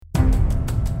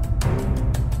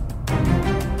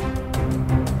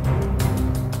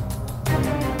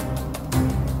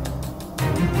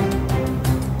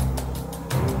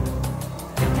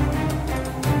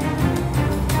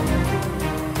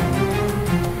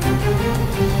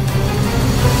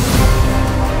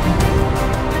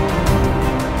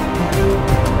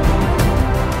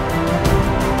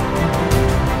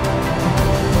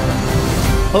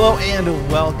Hello and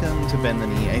welcome to Bend the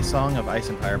Knee, a Song of Ice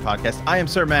and Fire podcast. I am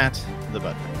Sir Matt, the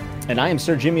Budman. And I am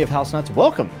Sir Jimmy of House Nuts.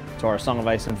 Welcome to our Song of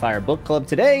Ice and Fire book club.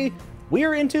 Today, we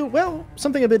are into, well,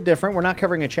 something a bit different. We're not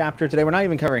covering a chapter today. We're not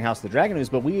even covering House of the Dragon news,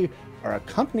 but we are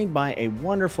accompanied by a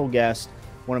wonderful guest,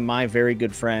 one of my very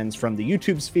good friends from the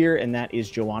YouTube sphere, and that is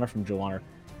Joanna from Joanna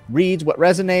Reads What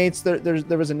Resonates.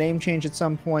 There was a name change at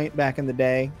some point back in the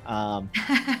day.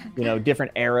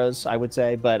 Different eras, I would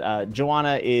say. But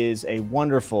Joanna is a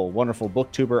wonderful, wonderful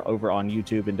booktuber over on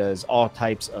YouTube and does all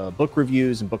types of book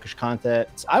reviews and bookish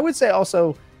content. I would say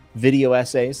also video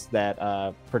essays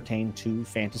that pertain to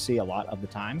fantasy a lot of the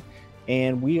time.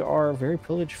 And we are very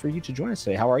privileged for you to join us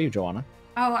today. How are you, Joanna?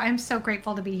 Oh, I'm so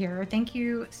grateful to be here. Thank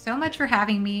you so much for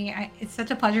having me. It's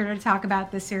such a pleasure to talk about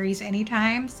this series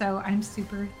anytime. So I'm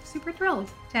super, super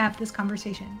thrilled to have this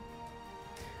conversation.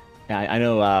 Yeah, I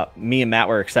know me and Matt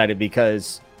were excited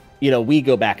because, we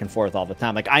go back and forth all the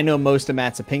time. Like, I know most of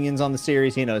Matt's opinions on the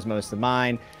series. He knows most of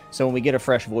mine. So when we get a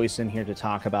fresh voice in here to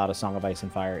talk about A Song of Ice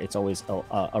and Fire, it's always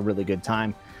a really good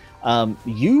time.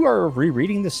 You are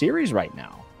rereading the series right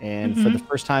now. And for the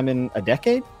first time in a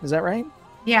decade, is that right?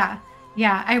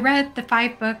 Yeah, I read the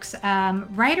 5 books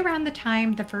right around the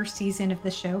time the first season of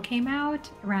the show came out,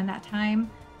 around that time.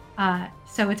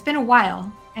 So it's been a while,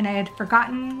 and I had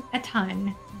forgotten a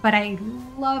ton, but I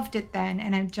loved it then,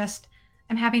 and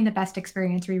I'm having the best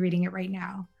experience rereading it right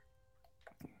now.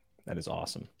 That is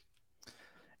awesome.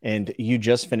 And you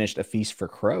just finished A Feast for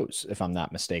Crows, if I'm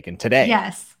not mistaken, today.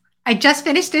 Yes, I just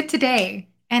finished it today,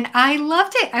 and I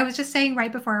loved it. I was just saying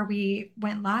right before we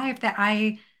went live that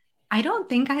I don't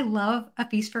think I love A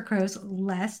Feast for Crows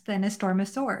less than A Storm of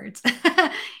Swords.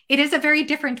 It is a very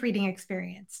different reading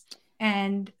experience.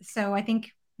 And so I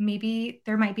think maybe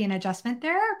there might be an adjustment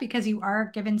there because you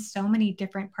are given so many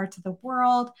different parts of the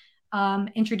world,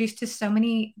 introduced to so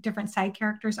many different side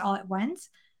characters all at once.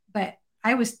 But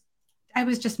I was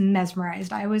just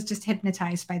mesmerized. I was just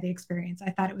hypnotized by the experience. I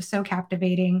thought it was so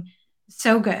captivating,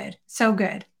 so good, so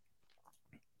good.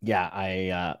 Yeah,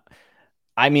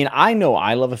 I mean, I know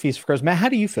I love A Feast for Crows. Matt, how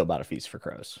do you feel about A Feast for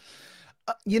Crows?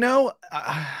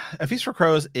 A Feast for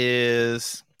Crows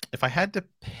is, if I had to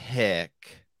pick,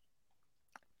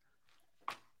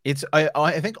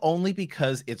 I think only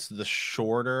because it's the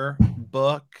shorter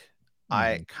book,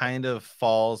 I kind of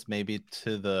falls maybe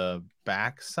to the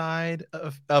backside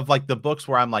of like the books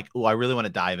where I'm like, oh, I really want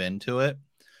to dive into it.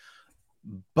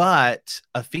 But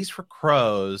A Feast for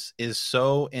Crows is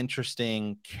so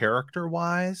interesting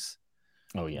character-wise.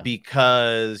 Oh, yeah.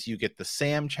 Because you get the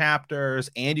Sam chapters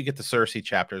and you get the Cersei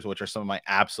chapters, which are some of my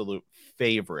absolute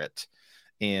favorite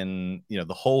in,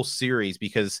 the whole series,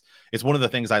 because it's one of the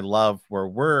things I love where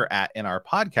we're at in our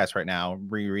podcast right now,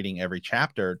 rereading every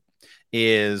chapter,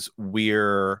 is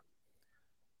when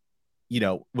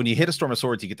you hit A Storm of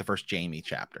Swords, you get the first Jaime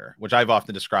chapter, which I've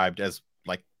often described as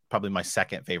like probably my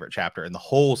second favorite chapter in the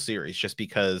whole series, just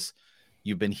because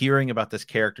you've been hearing about this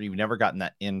character. You've never gotten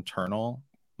that internal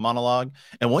monologue,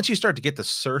 and once you start to get the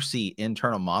Cersei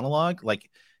internal monologue, like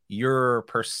your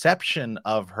perception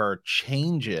of her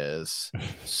changes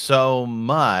so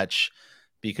much,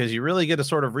 because you really get to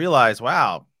sort of realize,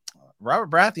 wow,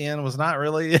 Robert Baratheon was not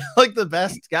really like the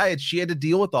best guy, and she had to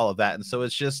deal with all of that. And so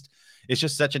it's just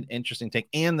such an interesting take,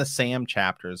 and the Sam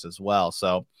chapters as well.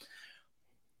 So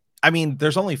I mean,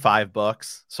 there's only 5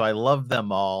 books, so I love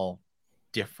them all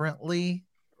differently.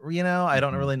 I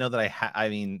don't really know that I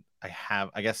have,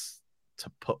 I guess,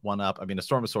 to put one up. I mean, A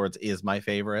Storm of Swords is my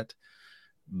favorite,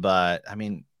 but I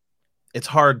mean, it's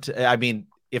hard to,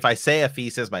 if I say A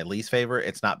Feast is my least favorite,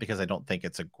 it's not because I don't think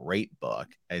it's a great book.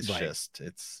 It's right.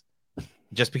 It's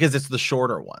just because it's the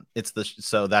shorter one.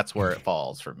 So that's where it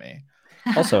falls for me.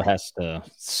 Also has to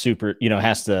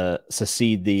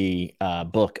succeed the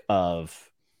book of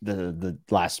the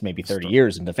last maybe 30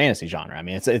 years in the fantasy genre. I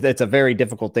mean, it's a very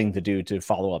difficult thing to do, to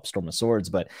follow up Storm of Swords,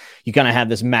 but you kind of have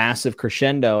this massive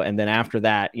crescendo, and then after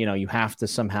that, you have to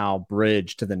somehow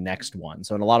bridge to the next one.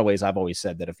 So in a lot of ways, I've always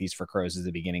said that A Feast for Crows is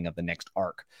the beginning of the next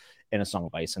arc in A Song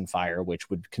of Ice and Fire, which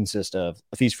would consist of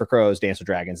A Feast for Crows, Dance with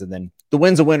Dragons, and then The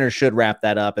Winds of Winter should wrap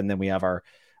that up, and then we have our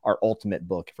ultimate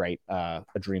book, right? A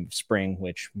Dream of Spring,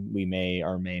 which we may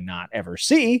or may not ever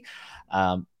see.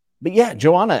 But yeah,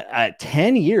 Joanna,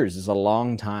 10 years is a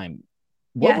long time.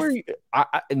 What were you?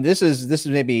 And this is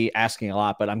maybe asking a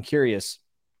lot, but I'm curious.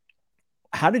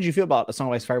 How did you feel about A Song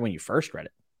of Ice and Fire when you first read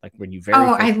it? Like when you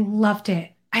I loved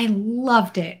it. I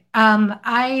loved it.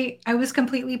 I was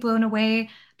completely blown away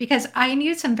because I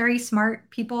knew some very smart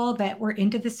people that were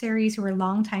into the series who were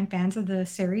longtime fans of the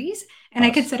series, and I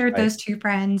considered those two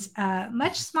friends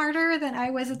much smarter than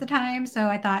I was at the time. So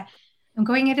I thought, I'm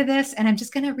going into this and I'm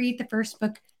just going to read the first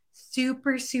book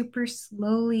super, super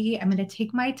slowly. I'm going to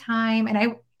take my time. And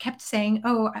I kept saying,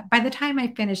 oh, by the time I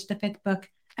finish the 5th book,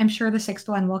 I'm sure the 6th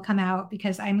one will come out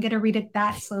because I'm going to read it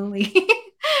that slowly.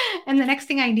 And the next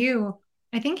thing I knew,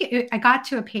 I think I got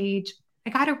to a page,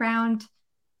 I got around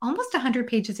almost 100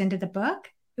 pages into the book.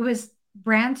 It was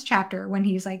Bran's chapter when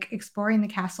he's like exploring the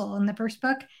castle in the first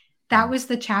book. That was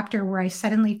the chapter where I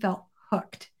suddenly felt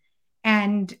hooked.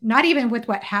 And not even with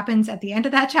what happens at the end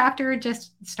of that chapter,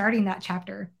 just starting that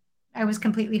chapter, I was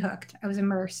completely hooked. I was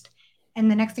immersed. And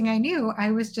the next thing I knew,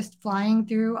 I was just flying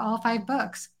through all 5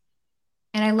 books.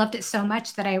 And I loved it so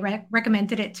much that I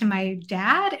recommended it to my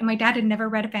dad. And my dad had never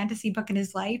read a fantasy book in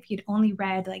his life. He'd only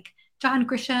read like John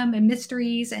Grisham and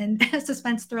mysteries and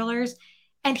suspense thrillers.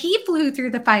 And he flew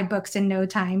through the 5 books in no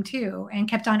time too, and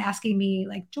kept on asking me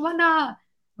like, Joanna,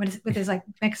 with his like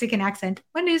Mexican accent,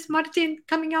 when is Martin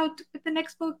coming out with the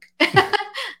next book?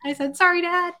 I said, sorry,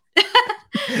 Dad.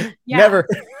 Yeah. Never.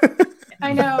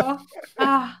 I know.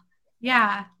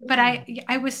 Yeah. But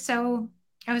I was so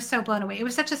blown away. It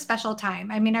was such a special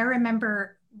time. I mean, I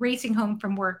remember racing home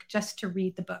from work just to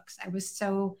read the books. I was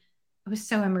so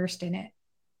immersed in it.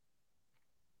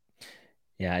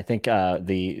 Yeah, I think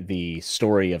the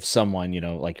story of someone,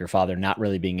 like your father, not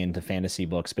really being into fantasy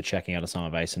books, but checking out A Song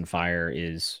of Ice and Fire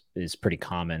is pretty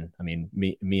common. I mean,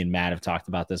 me and Matt have talked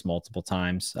about this multiple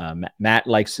times. Matt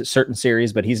likes certain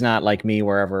series, but he's not like me,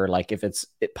 wherever, like if it's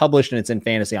published and it's in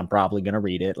fantasy, I'm probably going to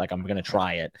read it. Like I'm going to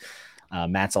try it.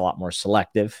 Matt's a lot more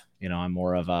selective. I'm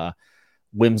more of a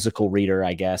whimsical reader,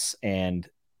 I guess. And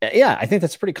yeah, I think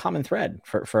that's a pretty common thread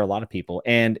for a lot of people.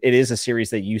 And it is a series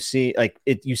that you see,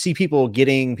 you see people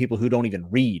who don't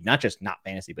even read, not just not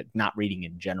fantasy, but not reading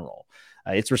in general.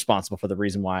 It's responsible for the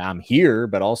reason why I'm here,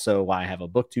 but also why I have a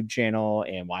BookTube channel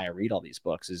and why I read all these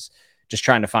books, is just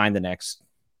trying to find the next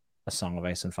A Song of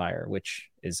Ice and Fire,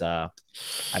 which is I've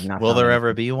not. Will there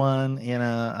ever be one?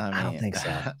 I don't think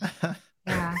so.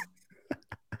 Yeah.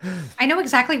 I know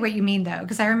exactly what you mean, though,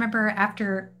 because I remember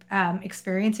after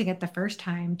experiencing it the first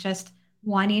time, just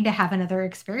wanting to have another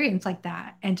experience like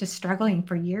that and just struggling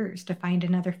for years to find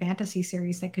another fantasy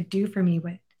series that could do for me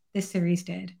what this series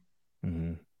did.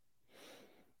 Mm-hmm.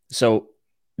 So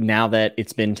now that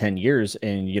it's been 10 years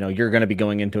and, you're going to be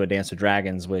going into A Dance of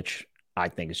Dragons, which I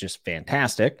think is just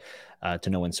fantastic, to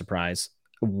no one's surprise.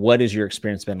 What has your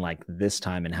experience been like this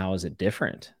time and how is it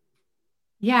different?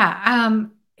 Yeah,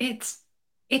 it's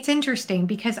interesting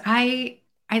because I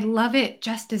love it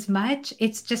just as much.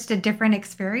 It's just a different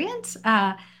experience.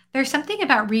 There's something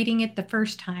about reading it the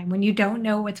first time when you don't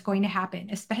know what's going to happen,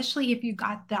 especially if you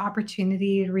got the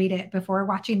opportunity to read it before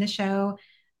watching the show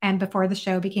and before the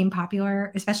show became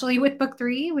popular, especially with book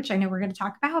 3, which I know we're going to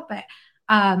talk about. But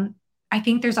I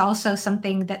think there's also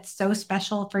something that's so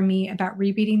special for me about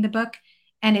rereading the book.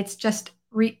 And it's just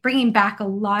bringing back a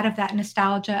lot of that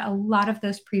nostalgia, a lot of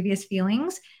those previous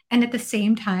feelings. And at the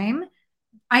same time,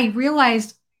 I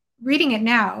realized reading it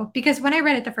now, because when I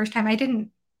read it the first time, I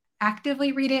didn't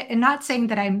actively read it, and not saying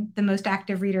that I'm the most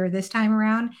active reader this time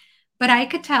around, but I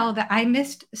could tell that I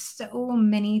missed so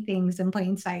many things in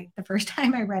plain sight the first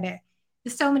time I read it.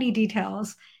 There's so many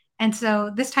details. And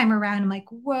so this time around, I'm like,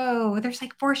 whoa, there's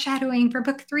like foreshadowing for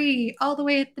book 3 all the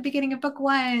way at the beginning of book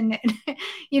 1.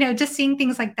 Just seeing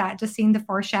things like that, just seeing the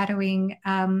foreshadowing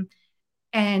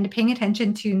and paying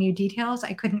attention to new details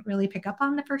I couldn't really pick up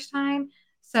on the first time.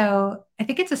 So I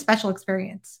think it's a special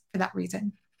experience for that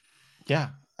reason. Yeah.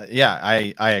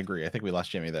 I agree. I think we lost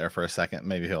Jimmy there for a second.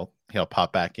 Maybe he'll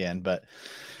pop back in, but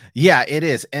yeah, it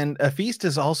is. And A Feast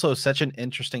is also such an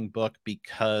interesting book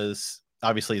because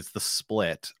obviously it's the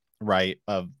split, right,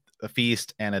 of A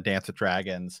Feast and A Dance of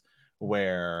Dragons,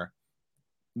 where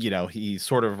he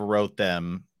sort of wrote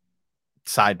them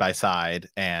side by side,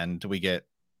 and we get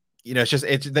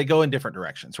they go in different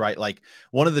directions, right? Like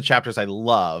one of the chapters I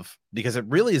love, because it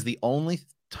really is the only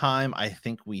time I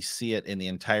think we see it in the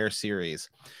entire series,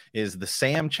 is the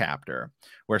Sam chapter,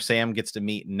 where Sam gets to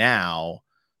meet now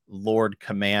Lord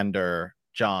Commander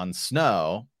Jon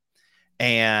Snow.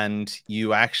 And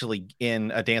you actually, in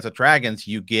A Dance with Dragons,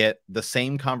 you get the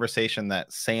same conversation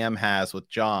that Sam has with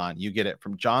Jon. You get it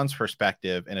from Jon's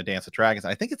perspective in A Dance with Dragons.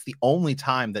 I think it's the only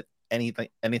time that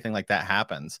anything like that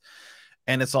happens.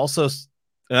 And it's also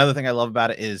another thing I love about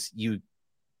it is you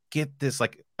get this,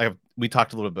 like we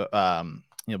talked a little bit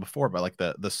before about like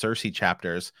the Cersei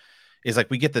chapters, is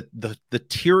like we get the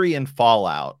Tyrion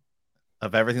fallout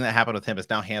of everything that happened with him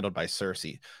is now handled by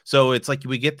Cersei. So it's like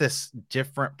we get this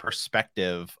different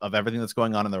perspective of everything that's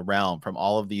going on in the realm from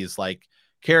all of these like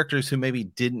characters who maybe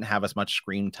didn't have as much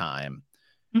screen time.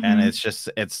 Mm-hmm. And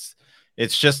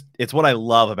it's what I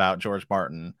love about George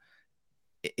Martin.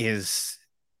 is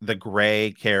the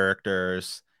Gray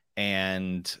characters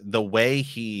and the way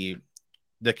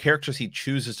the characters he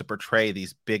chooses to portray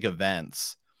these big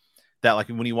events that, like,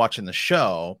 when you watch in the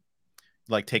show,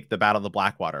 like take the Battle of the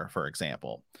Blackwater, for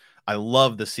example. I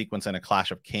love the sequence in A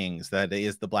Clash of Kings that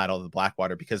is the Battle of the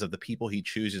Blackwater because of the people he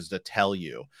chooses to tell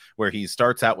you, where he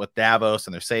starts out with Davos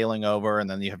and they're sailing over, and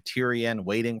then you have Tyrion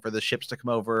waiting for the ships to come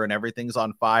over and everything's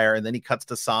on fire. And then he cuts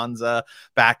to Sansa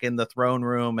back in the throne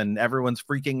room and everyone's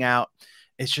freaking out.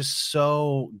 It's just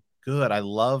so good. I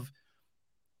love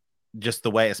just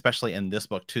the way, especially in this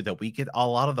book too, that we get a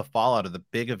lot of the fallout of the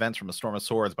big events from A Storm of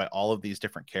Swords by all of these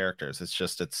different characters.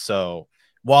 It's so,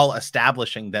 while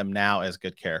establishing them now as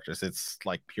good characters, it's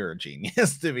like pure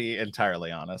genius, to be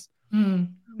entirely honest.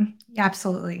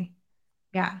 Absolutely.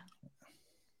 Yeah.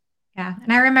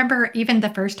 And I remember even the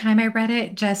first time I read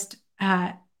it, just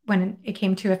when it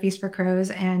came to A Feast for Crows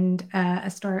and I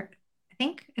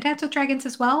think A Dance with Dragons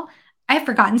as well. I've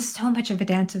forgotten so much of A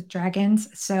Dance with Dragons,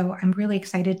 so I'm really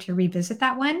excited to revisit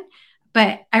that one.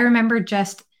 But I remember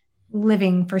just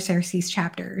living for Cersei's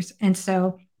chapters. And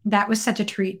so that was such a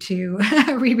treat to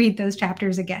reread those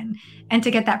chapters again and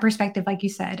to get that perspective, like you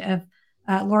said,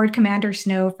 of Lord Commander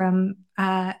Snow from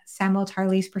Samwell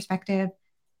Tarly's perspective.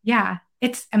 Yeah,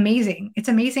 it's amazing. It's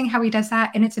amazing how he does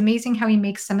that. And it's amazing how he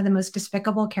makes some of the most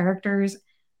despicable characters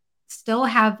still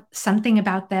have something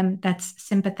about them that's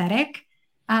sympathetic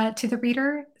to the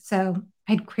reader. So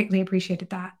I greatly appreciated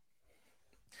that.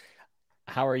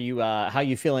 How are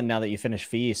you feeling now that you finished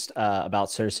Feast about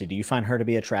Cersei? Do you find her to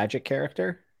be a tragic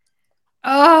character?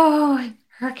 Oh,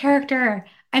 her character.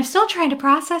 I'm still trying to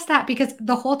process that because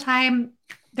the whole time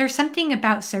there's something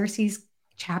about Cersei's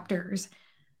chapters.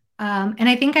 And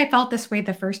I think I felt this way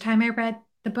the first time I read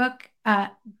the book.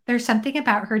 There's something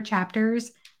about her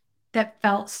chapters that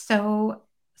felt so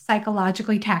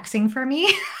psychologically taxing for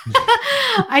me.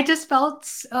 I just felt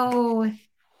so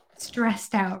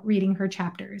stressed out reading her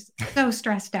chapters, so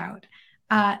stressed out.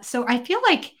 So I feel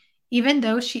like even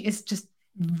though she is just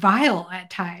vile at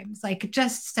times, like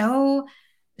just so,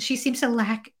 she seems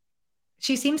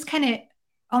kind of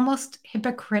almost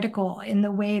hypocritical in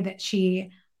the way that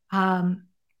she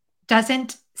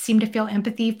doesn't seem to feel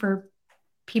empathy for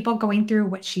people going through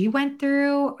what she went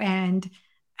through. And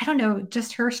I don't know,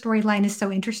 just her storyline is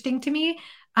so interesting to me.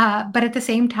 But at the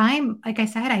same time, like I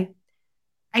said,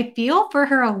 I feel for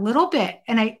her a little bit.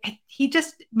 And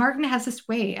Martin has this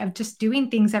way of just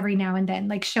doing things every now and then,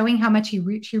 like showing how much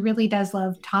she really does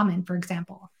love Tommen, for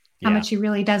example, how much she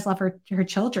really does love her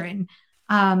children.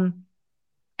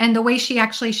 And the way she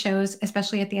actually shows,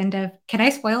 especially at the end of, can I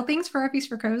spoil things for A Feast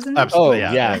for Crows in this? Absolutely.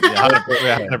 Oh,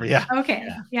 yeah. Okay.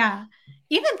 Yeah.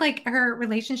 Even like her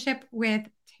relationship with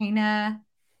Taena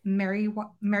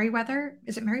Merryweather.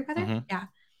 Is it Merryweather? Mm-hmm.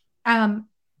 Yeah.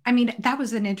 I mean, that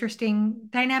was an interesting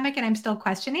dynamic, and I'm still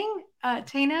questioning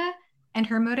Taena and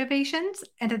her motivations.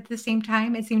 And at the same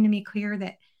time, it seemed to me clear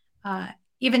that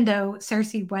even though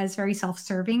Cersei was very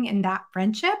self-serving in that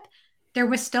friendship, there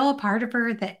was still a part of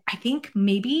her that I think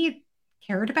maybe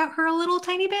cared about her a little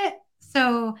tiny bit.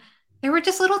 So there were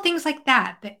just little things like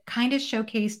that kind of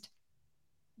showcased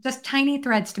just tiny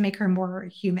threads to make her more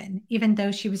human, even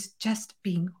though she was just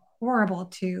being horrible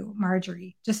to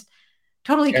Marjorie, just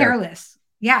totally careless.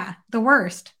 Yeah, the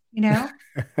worst,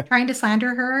 trying to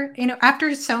slander her,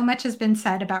 after so much has been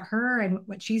said about her and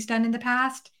what she's done in the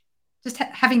past, just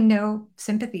having no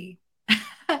sympathy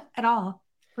at all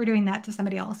for doing that to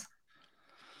somebody else.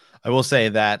 I will say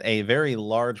that a very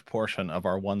large portion of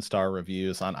our 1-star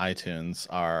reviews on iTunes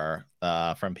are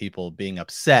from people being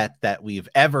upset that we've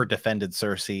ever defended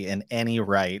Cersei in any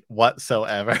right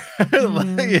whatsoever.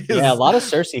 Yeah, a lot of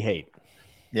Cersei hate.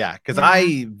 Yeah, because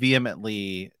I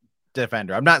vehemently defend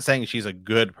her. I'm not saying she's a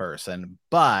good person,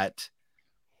 but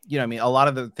I mean, a lot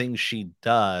of the things she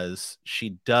does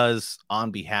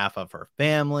on behalf of her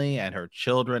family and her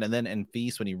children. And then in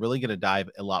Feast, when you really get to dive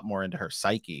a lot more into her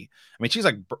psyche, I mean, she's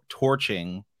like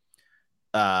torching,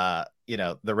 the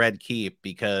Red Keep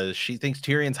because she thinks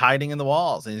Tyrion's hiding in the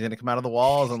walls and he's going to come out of the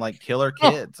walls and like kill her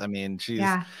kids. I mean,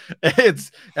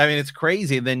 it's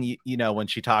crazy. And then, when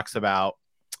she talks about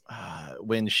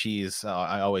when she's,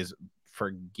 I always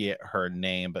forget her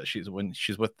name, but when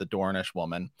she's with the Dornish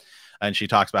woman and she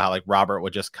talks about how like Robert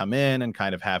would just come in and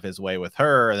kind of have his way with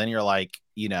her. And then you're like,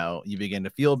 you begin to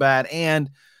feel bad. And,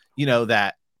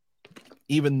 that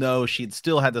even though she'd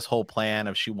still had this whole plan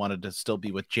of she wanted to still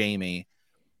be with Jaime,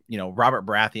 Robert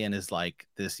Baratheon is like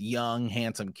this young,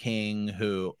 handsome king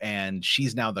and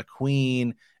she's now the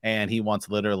queen, and he wants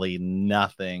literally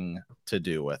nothing to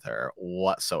do with her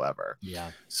whatsoever.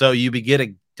 Yeah. So you begin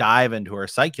to dive into her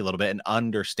psyche a little bit and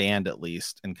understand, at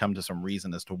least, and come to some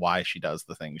reason as to why she does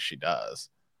the things she does.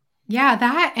 Yeah,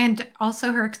 that and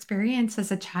also her experience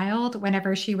as a child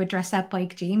whenever she would dress up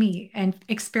like Jaime and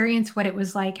experience what it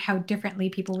was like, how differently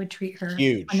people would treat her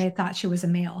Huge. when they thought she was a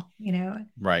male,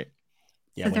 Right.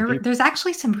 So there's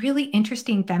actually some really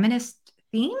interesting feminist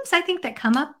themes, I think, that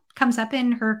comes up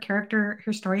in her character,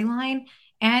 her storyline,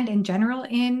 and in general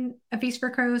in A Feast for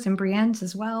Crows and Brienne's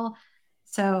as well.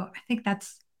 So I think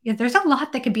there's a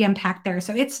lot that could be unpacked there.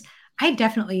 So I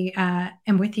definitely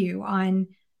am with you on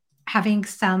having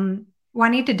some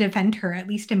wanting to defend her, at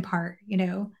least in part.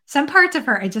 Some parts of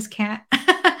her I just can't.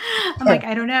 I'm like,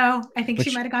 I don't know. I think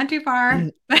she might have gone too far.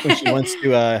 When she wants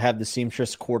to have the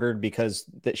seamstress quartered because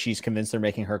that she's convinced they're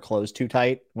making her clothes too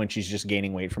tight when she's just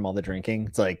gaining weight from all the drinking.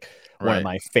 It's like one of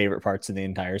my favorite parts of the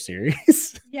entire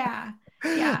series. Yeah.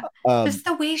 Just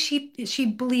the way she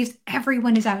believes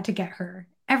everyone is out to get her,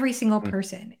 every single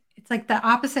person. It's like the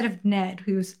opposite of Ned,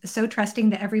 who's so trusting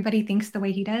that everybody thinks the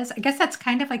way he does. I guess that's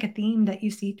kind of like a theme that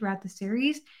you see throughout the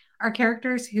series, are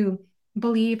characters who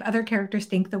believe other characters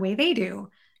think the way they do.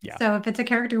 Yeah. So if it's a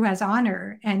character who has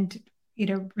honor and,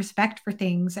 respect for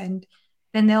things, and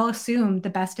then they'll assume the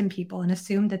best in people and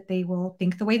assume that they will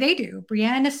think the way they do.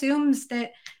 Brienne assumes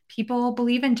that people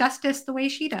believe in justice the way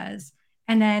she does.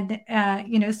 And then,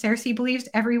 Cersei believes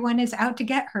everyone is out to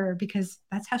get her because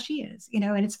that's how she is,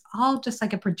 and it's all just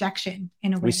like a projection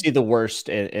in a way. We see the worst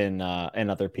in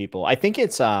other people. I think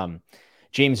it's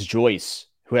James Joyce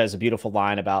who has a beautiful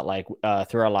line about like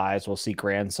through our lives we'll see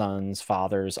grandsons,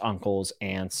 fathers, uncles,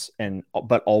 aunts,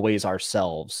 but always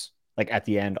ourselves. Like at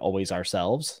the end, always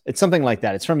ourselves. It's something like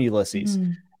that. It's from Ulysses,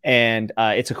 and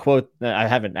it's a quote. I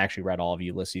haven't actually read all of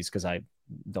Ulysses because I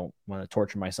don't want to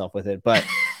torture myself with it, but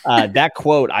that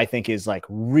quote I think is like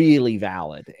really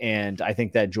valid, and I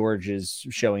think that George is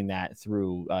showing that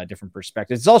through different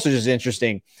perspectives. It's also just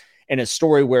interesting in a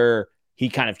story where he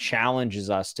kind of challenges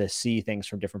us to see things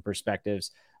from different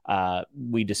perspectives.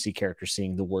 We just see characters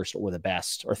seeing the worst or the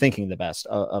best, or thinking the best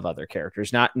of other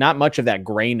characters. Not much of that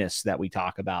grayness that we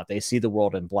talk about. They see the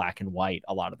world in black and white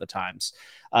a lot of the times,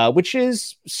 which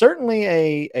is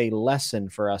certainly a lesson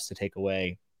for us to take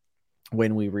away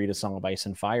when we read A Song of Ice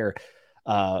and Fire.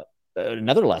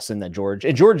 Another lesson that George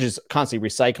is constantly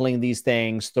recycling these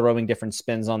things, throwing different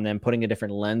spins on them, putting a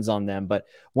different lens on them. But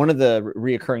one of the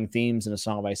reoccurring themes in A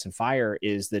Song of Ice and Fire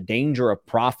is the danger of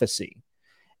prophecy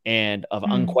and of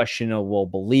unquestionable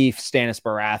belief. Stannis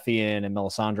Baratheon and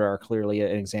Melisandre are clearly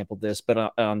an example of this.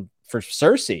 But for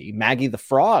Cersei, Maggie the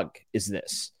Frog is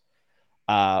this.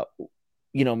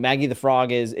 Maggie the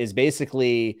Frog is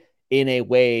basically in a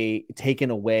way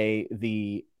taken away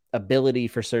the ability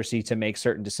for Cersei to make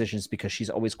certain decisions because she's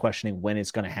always questioning when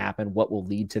it's going to happen, what will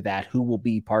lead to that, who will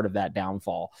be part of that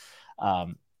downfall.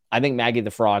 I think Maggie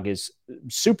the Frog is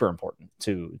super important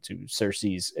to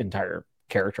Cersei's entire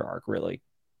character arc, really.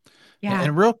 Yeah.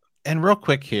 And real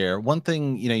quick here, one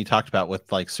thing, you talked about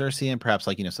with like Cersei and perhaps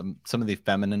like, some of the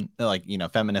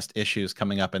feminist issues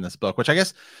coming up in this book, which I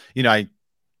guess, it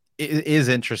is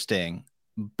interesting.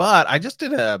 But I just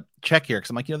did a check here because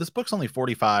I'm like, this book's only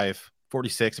 46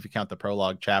 if you count the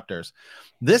prologue chapters.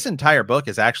 This entire book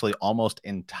is actually almost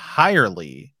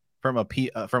entirely from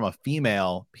a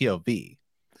female POV,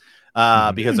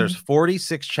 because there's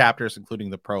 46 chapters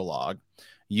including the prologue.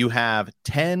 You have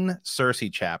 10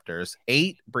 Cersei chapters,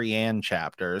 8 Brienne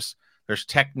chapters. There's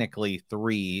technically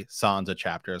 3 Sansa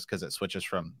chapters because it switches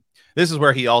from. This is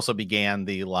where he also began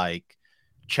the like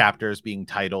chapters being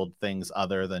titled things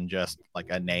other than just like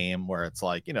a name, where it's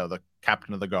like, the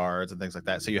captain of the guards and things like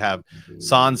that. So you have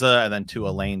Sansa and then 2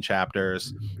 Elaine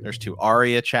chapters. There's 2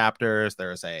 Arya chapters.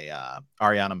 There's a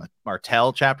Ariana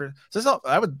Martell chapter. So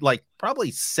I would like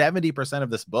probably 70% of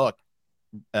this book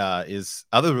is,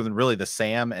 other than really the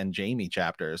Sam and Jaime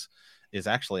chapters, is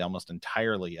actually almost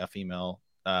entirely a female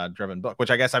driven book,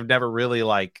 which I guess I've never really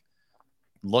like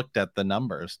looked at the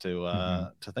numbers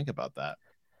to think about that.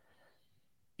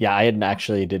 Yeah, I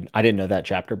didn't know that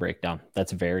chapter breakdown.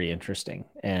 That's very interesting.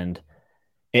 And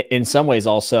in some ways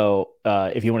also,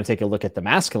 if you want to take a look at the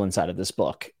masculine side of this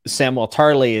book, Samwell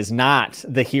Tarly is not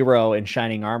the hero in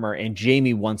shining armor, and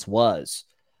Jaime once was,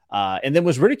 and then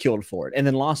was ridiculed for it and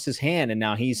then lost his hand. And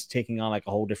now he's taking on like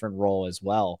a whole different role as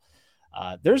well.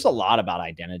 There's a lot about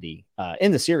identity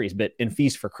in the series, but in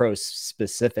Feast for Crows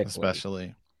specifically.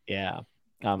 Especially. Yeah.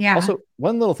 Yeah. Also,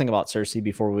 one little thing about Cersei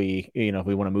before we, if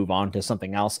we want to move on to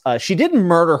something else, she did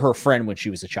murder her friend when she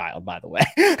was a child. By the way,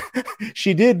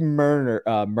 she did murder.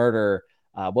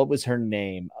 What was her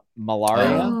name?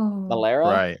 Malara.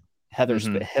 Right.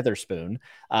 Heather Spoon.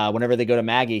 Whenever they go to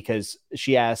Maggie, because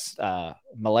she asked,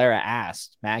 Malara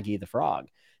asked Maggie the frog.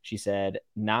 She said,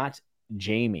 "Not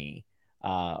Jamie."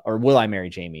 Or will I marry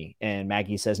Jamie? And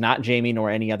Maggie says, "Not Jamie nor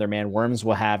any other man. Worms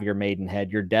will have your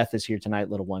maidenhead. Your death is here tonight,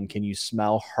 little one. Can you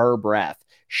smell her breath?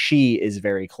 She is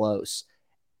very close."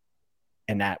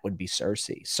 And that would be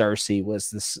Cersei. Cersei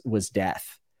was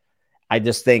death. I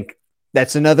just think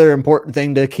that's another important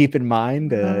thing to keep in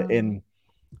mind. And there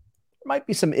might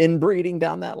be some inbreeding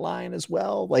down that line as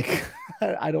well. Like,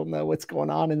 I don't know what's going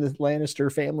on in the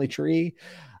Lannister family tree.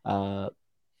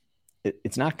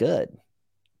 It's not good.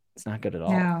 It's not good at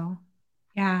all. No.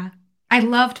 Yeah. I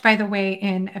loved, by the way,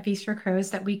 in A Feast for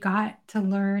Crows that we got to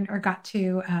learn or got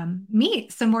to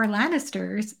meet some more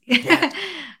Lannisters. Yeah.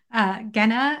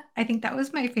 Genna, I think that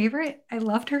was my favorite. I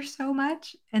loved her so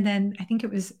much. And then I think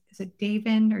is it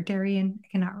Daven or Darian? I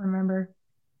cannot remember.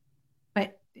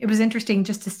 But it was interesting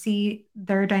just to see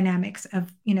their dynamics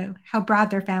of, how broad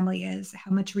their family is,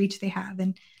 how much reach they have,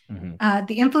 and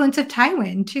the influence of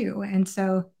Tywin too. And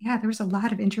so, yeah, there was a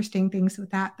lot of interesting things with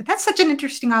that. But that's such an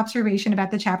interesting observation about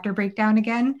the chapter breakdown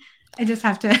again. I just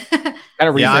have to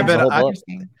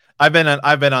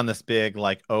I've been on this big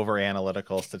over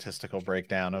analytical statistical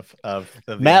breakdown of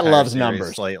Matt loves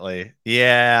numbers lately.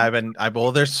 Yeah,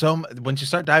 there's once you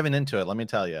start diving into it, let me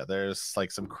tell you, there's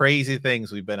some crazy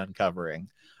things we've been uncovering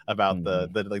about the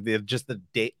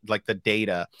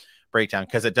data breakdown,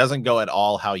 because it doesn't go at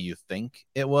all how you think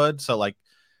it would. So this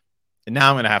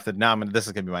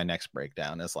is gonna be my next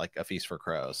breakdown, is A Feast for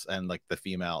Crows and the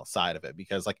female side of it,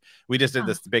 because we just did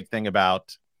this big thing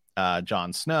about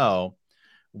Jon Snow,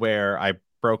 where I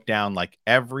broke down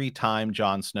every time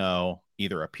Jon Snow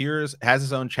either has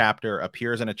his own chapter,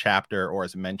 appears in a chapter, or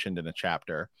is mentioned in a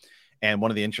chapter. And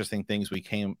one of the interesting things we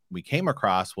came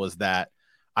across was that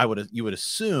you would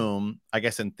assume, I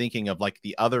guess, in thinking of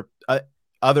the other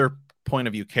point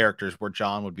of view characters where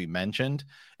Jon would be mentioned,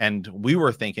 and we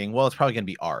were thinking, well, it's probably going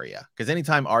to be Arya, because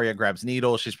anytime Arya grabs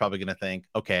needle, she's probably going to think,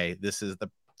 okay, this is the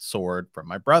sword from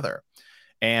my brother.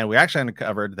 And we actually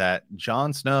uncovered that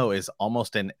Jon Snow is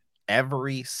almost in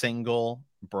every single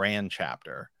Bran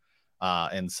chapter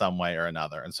in some way or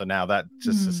another. And so now that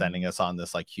just is sending us on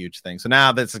this huge thing. So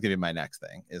now this is going to be my next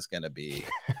thing, is going to be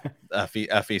a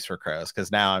Feast for Crows,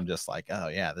 because now I'm just oh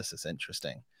yeah, this is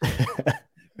interesting.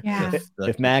 Yeah.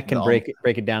 If Matt can break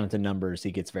it down into numbers,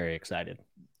 he gets very excited.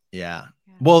 Yeah.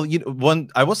 Well,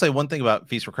 I will say one thing about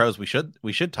Feast for Crows we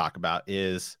should talk about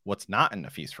is what's not in the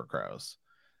Feast for Crows,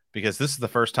 because this is the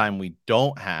first time we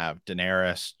don't have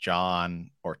Daenerys,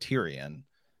 Jon, or Tyrion,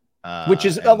 which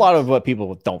is a lot of what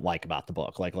people don't like about the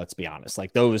book. Let's be honest,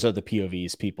 those are the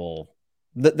POVs people.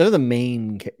 They're the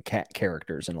main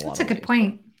characters in a lot of ways. That's a good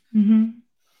point.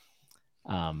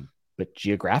 Mm-hmm. But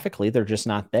geographically, they're just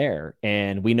not there.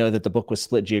 And we know that the book was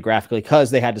split geographically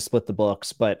because they had to split the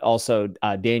books. But also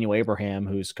Daniel Abraham,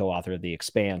 who's co-author of The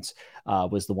Expanse,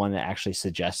 was the one that actually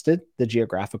suggested the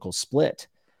geographical split.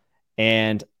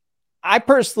 And I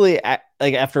personally,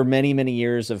 after many, many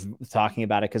years of talking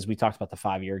about it, because we talked about the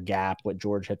 5-year gap, what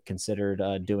George had considered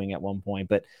doing at one point.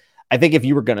 But I think if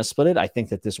you were going to split it, I think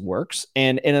that this works.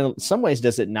 And in some ways,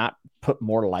 does it not put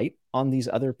more light on these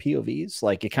other POVs?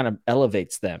 It kind of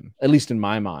elevates them, at least in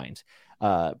my mind,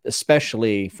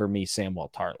 especially for me,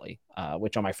 Samwell Tarly,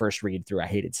 which on my first read through, I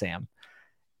hated Sam.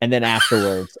 And then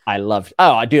afterwards, I loved,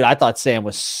 dude, I thought Sam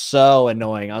was so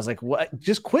annoying. I was like, what?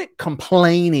 Just quit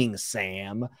complaining,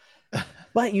 Sam.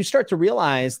 But you start to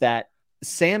realize that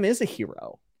Sam is a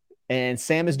hero, and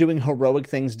Sam is doing heroic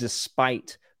things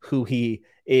despite who he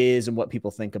is and what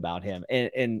people think about him.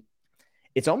 And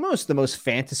it's almost the most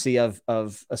fantasy of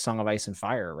A Song of Ice and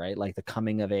Fire, right? The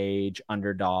coming of age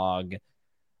underdog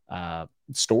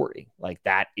story.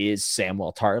 That is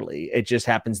Samwell Tarly. It just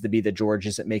happens to be that George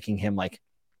isn't making him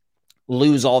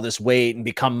lose all this weight and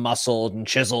become muscled and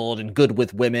chiseled and good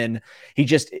with women. He's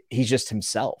just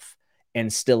himself,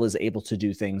 and still is able to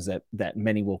do things that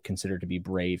many will consider to be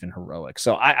brave and heroic.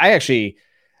 So I actually,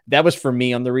 that was for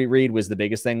me on the reread, was the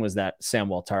biggest thing, was that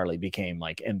Samwell Tarly became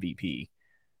MVP.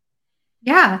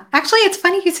 Yeah, actually, it's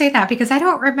funny you say that, because I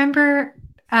don't remember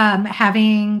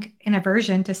having an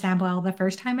aversion to Samwell the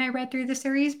first time I read through the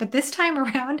series, but this time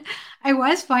around, I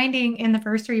was finding in the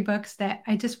first 3 books that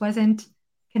I just wasn't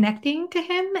connecting to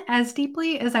him as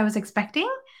deeply as I was expecting.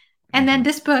 And then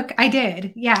this book, I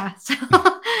did. Yeah. So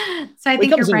I think he comes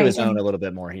you're into right. his own a little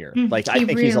bit more here. I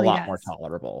think he's a lot more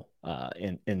tolerable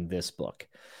in this book.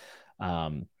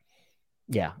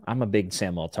 Yeah, I'm a big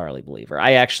Samwell Tarly believer.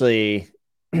 I actually,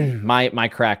 my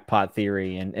crackpot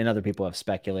theory, and other people have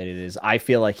speculated, is I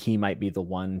feel like he might be the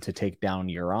one to take down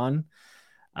Euron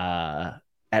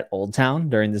at Old Town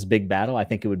during this big battle. I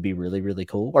think it would be really, really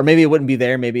cool. Or maybe it wouldn't be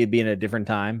there. Maybe it'd be in a different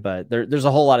time. But there's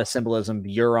a whole lot of symbolism.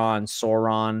 Euron,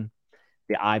 Sauron,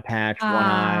 the eye patch, one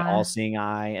eye, all-seeing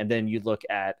eye. And then you look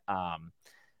at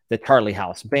the Tarly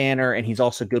House banner, and he's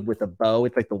also good with a bow.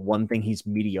 It's like the one thing he's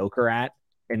mediocre at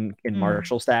in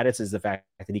martial status is the fact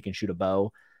that he can shoot a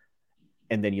bow.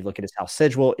 And then you look at his house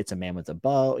sigil, it's a man with a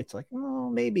bow. It's like, oh,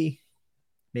 maybe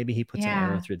he puts an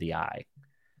arrow through the eye.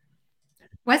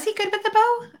 Was he good with the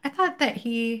bow? I thought that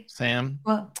Sam.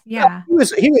 Well, yeah, he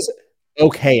was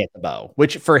okay at the bow,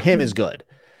 which for him is good.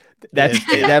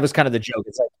 That was kind of the joke.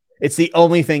 It's like, it's the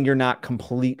only thing you're not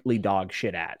completely dog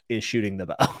shit at is shooting the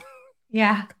bow.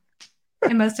 Yeah.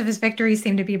 And most of his victories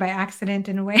seem to be by accident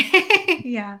in a way.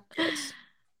 Yeah.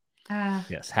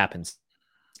 Yes, happens.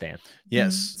 Stan.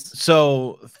 Yes.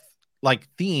 So, like,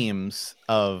 themes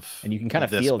of, and you can kind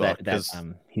of feel that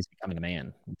he's becoming a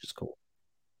man, which is cool.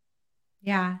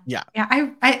 Yeah.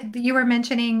 You were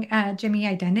mentioning Jimmy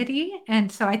identity,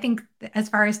 and so I think as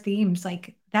far as themes,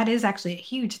 like that is actually a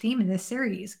huge theme in this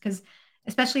series, because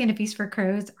especially in A Feast for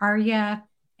Crows, Arya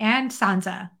and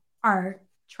Sansa are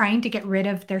trying to get rid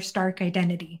of their Stark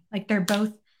identity. Like they're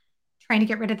both trying to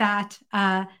get rid of that.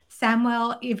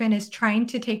 Samwell even is trying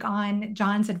to take on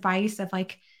Jon's advice of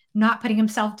like not putting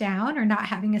himself down or not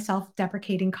having a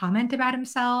self-deprecating comment about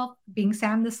himself, being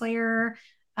Sam the Slayer.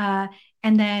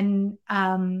 And then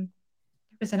there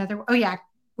was another,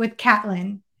 with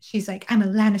Catelyn, she's like, I'm a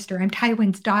Lannister, I'm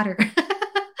Tywin's daughter.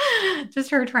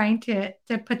 Just her trying to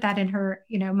put that in her,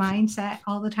 mindset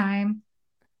all the time.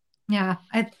 Yeah,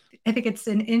 I think it's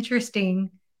it's just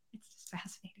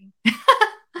fascinating.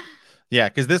 Yeah,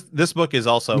 because this book is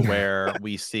also where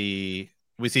we see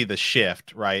the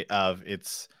shift, right? Of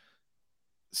it's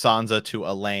Sansa to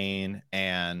Elaine,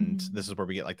 and this is where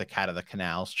we get like the Cat of the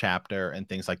Canals chapter and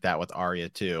things like that with Arya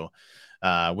too,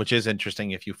 which is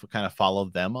interesting if you kind of follow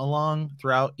them along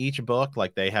throughout each book.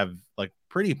 Like they have like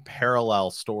pretty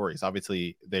parallel stories.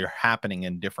 Obviously, they're happening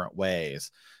in different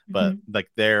ways, but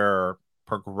like their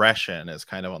progression is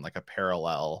kind of on like a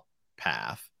parallel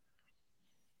path.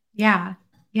 Yeah,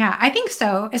 I think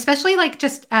so. Especially like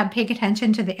just paying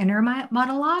attention to the inner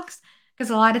monologues. Because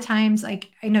a lot of times,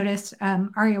 like I noticed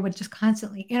Arya would just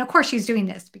constantly, of course she's doing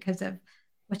this because of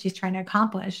what she's trying to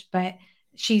accomplish, but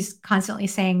she's constantly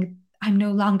saying, I'm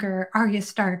no longer Arya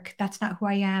Stark. That's not who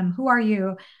I am. Who are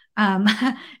you? And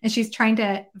she's trying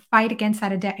to fight against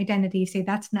that identity, say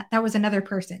that was another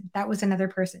person. That was another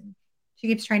person. She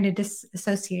keeps trying to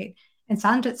disassociate. And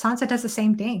Sansa does the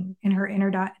same thing in her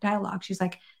inner dialogue. She's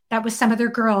like, that was some other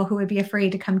girl who would be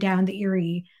afraid to come down the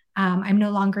Eyrie. I'm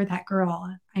no longer that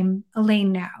girl. I'm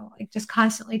Elaine now. Like just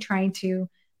constantly trying to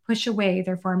push away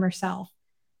their former self.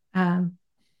 So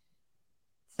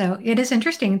it is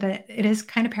interesting that it is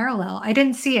kind of parallel. I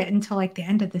didn't see it until like the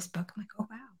end of this book. I'm like, oh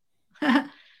wow,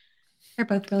 they're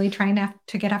both really trying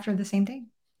to get after the same thing.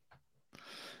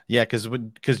 Yeah,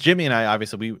 because Jimmy and I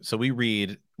obviously we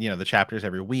read the chapters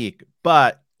every week,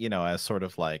 but as sort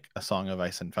of like a Song of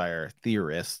Ice and Fire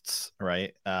theorists,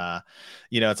 right?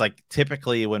 It's like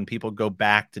typically when people go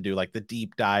back to do like the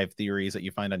deep dive theories that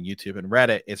you find on YouTube and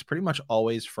Reddit, it's pretty much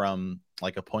always from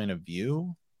like a point of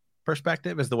view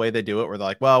perspective is the way they do it, where they're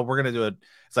like, well, we're going to do it.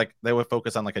 It's like they would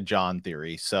focus on like a Jon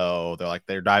theory. So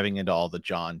they're diving into all the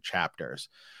Jon chapters.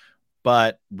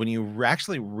 But when you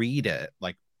actually read it,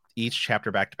 like each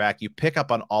chapter back to back, you pick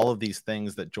up on all of these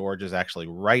things that George is actually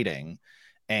writing.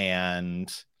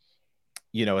 And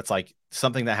it's like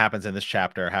something that happens in this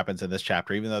chapter,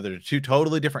 even though they're two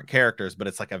totally different characters, but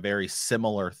it's like a very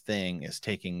similar thing is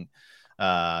taking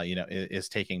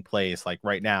place like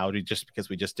right now, just because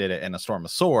we just did it in A Storm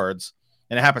of Swords,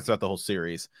 and it happens throughout the whole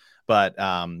series. But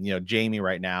Jaime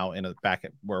right now back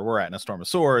at where we're at in A Storm of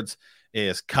Swords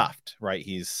is cuffed, right?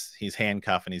 He's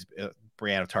handcuffed and he's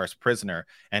Brienne of Tarth's prisoner,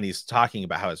 and he's talking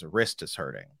about how his wrist is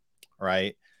hurting,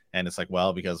 right? And it's like,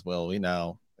 well, because we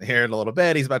know here in a little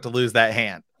bit he's about to lose that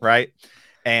hand, right?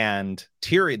 And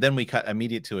Tyrion, then we cut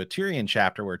immediate to a Tyrion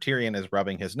chapter where Tyrion is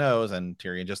rubbing his nose, and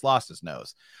Tyrion just lost his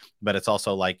nose. But it's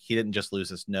also like he didn't just lose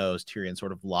his nose. Tyrion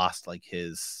sort of lost like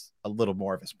a little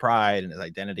more of his pride and his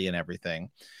identity and everything.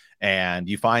 And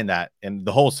you find that in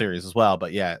the whole series as well.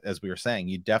 But yeah, as we were saying,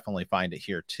 you definitely find it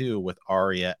here too, with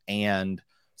Arya and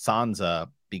Sansa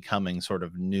becoming sort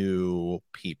of new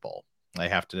people. They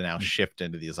have to now shift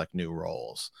into these like new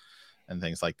roles and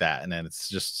things like that. And then it's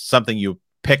just something you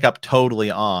pick up totally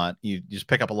on. You just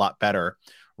pick up a lot better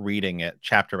reading it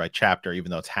chapter by chapter,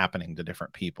 even though it's happening to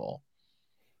different people.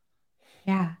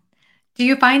 Yeah. Do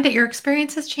you find that your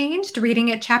experience has changed reading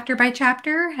it chapter by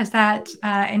chapter? Has that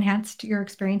enhanced your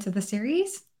experience of the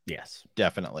series? Yes,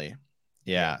 definitely.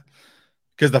 Yeah.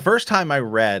 Because the first time I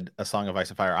read A Song of Ice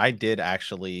and Fire, I did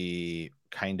actually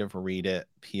kind of read it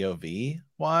POV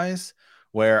wise,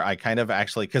 where I kind of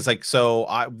actually, because like, so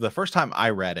the first time I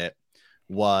read it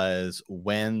was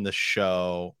when the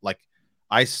show, like,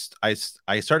 I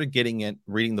started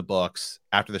reading the books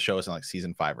after the show was in like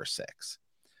season 5 or 6,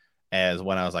 as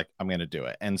when I was like, I'm going to do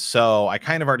it. And so I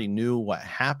kind of already knew what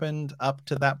happened up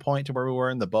to that point to where we were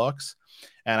in the books.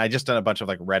 And I just done a bunch of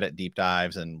like Reddit deep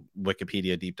dives and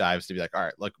Wikipedia deep dives to be like, all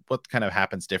right, look, what kind of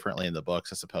happens differently in the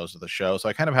books as opposed to the show. So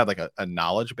I kind of had like a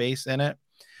knowledge base in it.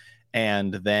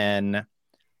 And then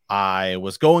I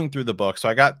was going through the book. So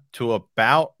I got to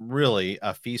about really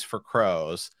A Feast for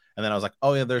Crows. And then I was like,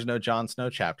 oh yeah, there's no Jon Snow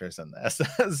chapters in this.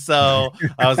 So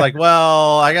I was like,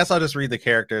 well, I guess I'll just read the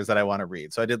characters that I want to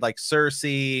read. So I did like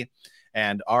Cersei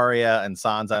and Arya and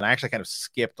Sansa. And I actually kind of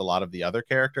skipped a lot of the other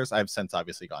characters. I've since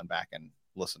obviously gone back and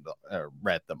listened to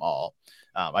read them all.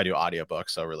 I do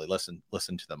audiobooks, so really listen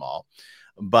to them all.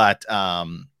 But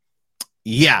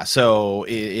yeah, so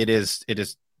it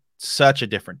is such a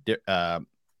different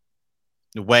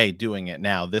way doing it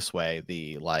now this way,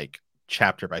 the like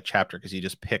chapter by chapter, because you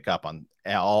just pick up on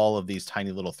all of these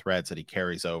tiny little threads that he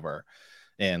carries over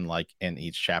in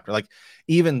each chapter. Like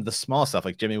even the small stuff,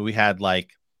 like Jimmy, we had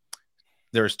like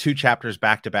there was 2 chapters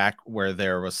back to back where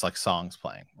there was like songs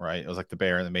playing, right? It was like The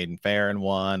Bear and the Maiden Fair in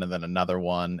one, and then another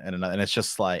one and another, and it's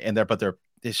just like, and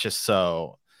it's just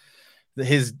so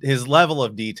his level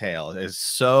of detail is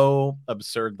so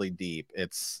absurdly deep.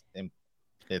 It's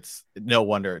no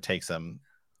wonder it takes him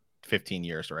 15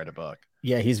 years to write a book.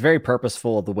 Yeah, he's very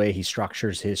purposeful the way he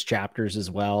structures his chapters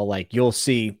as well. Like you'll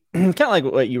see kind of like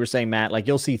what you were saying, Matt, like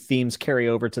you'll see themes carry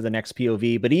over to the next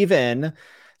POV, but even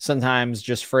sometimes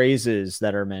just phrases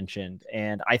that are mentioned.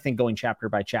 And I think going chapter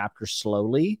by chapter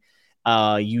slowly,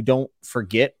 you don't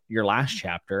forget your last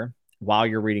chapter while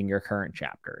you're reading your current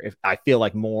chapter. If I feel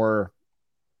like more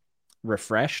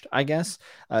refreshed, I guess,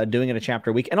 doing it a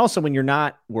chapter a week. And also when you're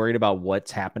not worried about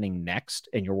what's happening next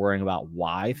and you're worrying about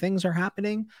why things are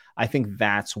happening, I think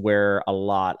that's where a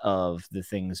lot of the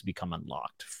things become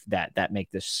unlocked that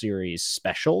make this series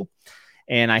special.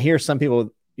 And I hear some people,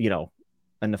 you know,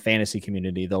 in the fantasy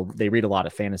community, they read a lot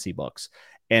of fantasy books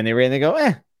and they read and they go,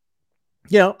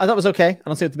 you know, I thought it was okay. I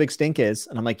don't see what the big stink is.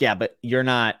 And I'm like, yeah, but you're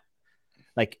not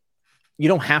like, you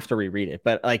don't have to reread it,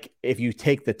 but like if you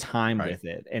take the time right. with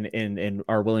it and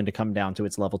are willing to come down to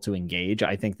its level to engage,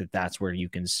 I think that's where you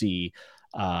can see,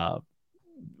 quite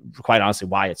honestly,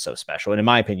 why it's so special. And in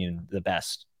my opinion, the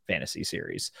best fantasy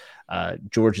series.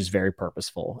 George is very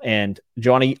purposeful. And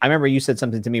Johnny, I remember you said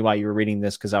something to me while you were reading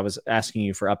this, because I was asking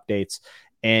you for updates,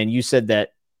 and you said that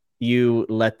you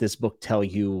let this book tell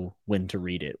you when to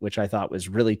read it, which I thought was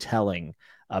really telling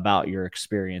about your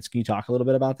experience. Can you talk a little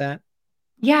bit about that?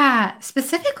 Yeah,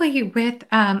 specifically with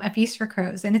A Feast for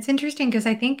Crows. And it's interesting because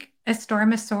I think A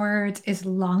Storm of Swords is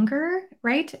longer,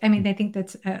 right? I mean, I think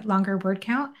that's a longer word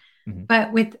count. Mm-hmm.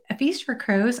 But with A Feast for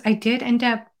Crows, I did end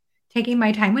up taking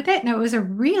my time with it. And it was a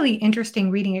really interesting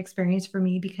reading experience for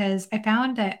me because I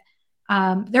found that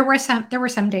there were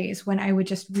some days when I would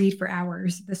just read for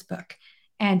hours this book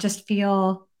and just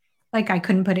feel like I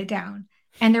couldn't put it down.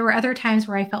 And there were other times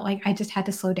where I felt like I just had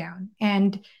to slow down.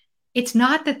 And it's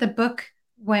not that the book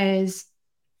was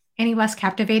any less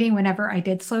captivating whenever I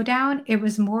did slow down. It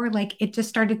was more like it just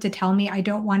started to tell me I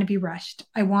don't want to be rushed.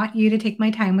 I want you to take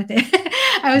my time with it.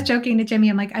 I was joking to Jimmy.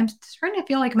 I'm like, I'm starting to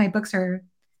feel like I'm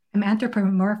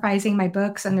anthropomorphizing my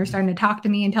books and they're starting to talk to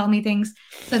me and tell me things.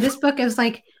 So this book is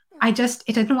like, it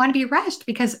didn't want to be rushed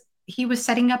because he was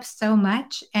setting up so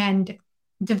much and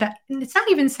it's not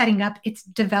even setting up, it's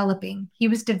developing. He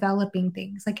was developing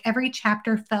things. Like every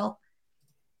chapter felt,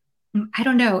 I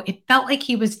don't know, it felt like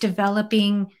he was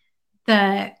developing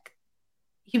the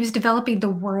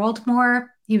world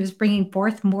more. He was bringing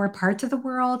forth more parts of the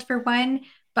world for one,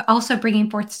 but also bringing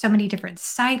forth so many different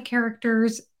side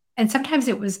characters. And sometimes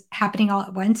it was happening all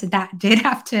at once. And that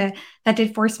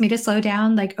did force me to slow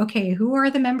down. Like, okay, who are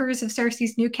the members of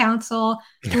Cersei's new council?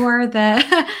 Who are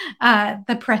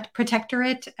the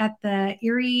protectorate at the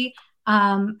Eyrie?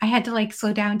 I had to like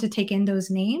slow down to take in those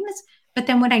names. But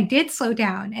then when I did slow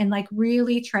down and like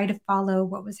really try to follow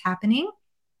what was happening,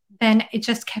 then it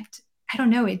just kept, I don't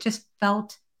know, it just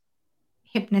felt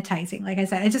hypnotizing. Like I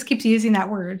said, I just keep using that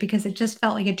word because it just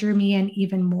felt like it drew me in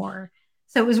even more.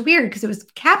 So it was weird because it was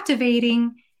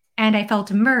captivating and I felt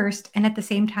immersed. And at the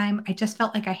same time, I just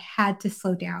felt like I had to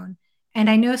slow down. And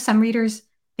I know some readers,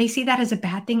 they see that as a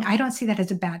bad thing. I don't see that as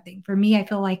a bad thing. For me, I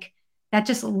feel like that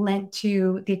just lent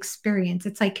to the experience.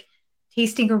 It's like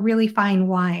tasting a really fine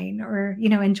wine or,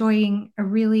 enjoying a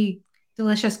really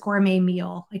delicious gourmet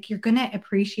meal. Like you're going to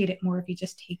appreciate it more if you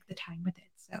just take the time with it.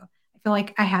 So I feel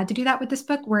like I had to do that with this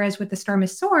book. Whereas with the Storm of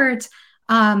Swords,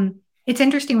 it's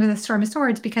interesting with the Storm of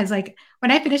Swords because like when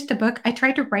I finished the book, I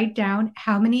tried to write down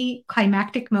how many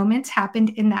climactic moments happened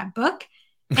in that book.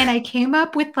 And I came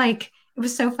up with like, it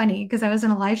was so funny because I was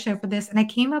in a live show for this and I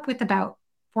came up with about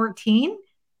 14.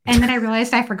 And then I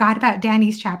realized I forgot about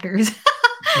Danny's chapters.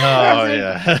 Oh,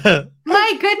 yeah.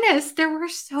 My goodness, there were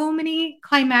so many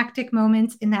climactic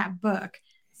moments in that book.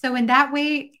 So in that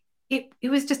way, it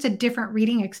was just a different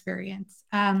reading experience.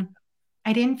 I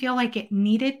didn't feel like it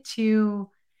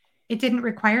didn't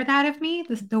require that of me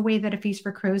the way that A Feast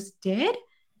for Crows did.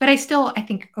 But I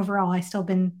think overall, I still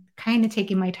been kind of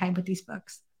taking my time with these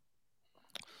books.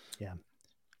 Yeah.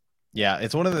 Yeah,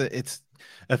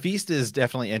 A Feast is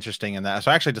definitely interesting in that. So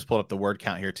I actually just pulled up the word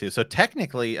count here too. So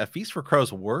technically, A Feast for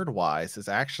Crows word-wise is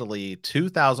actually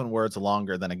 2,000 words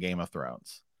longer than a Game of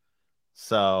Thrones.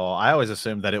 So I always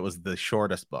assumed that it was the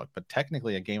shortest book, but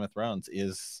technically a Game of Thrones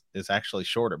is actually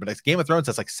shorter. But Game of Thrones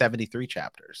has like 73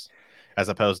 chapters as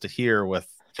opposed to here with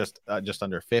just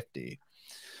under 50.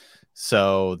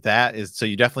 So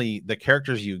you definitely, the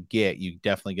characters you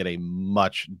definitely get a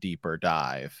much deeper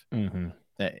dive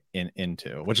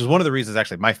into, which is one of the reasons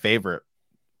actually my favorite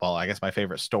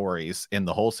stories in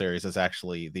the whole series is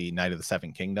actually the Night of the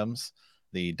Seven Kingdoms,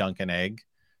 the Dunk and Egg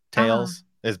tales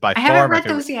is by far I haven't my read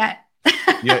favorite. those yet.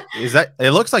 Yeah,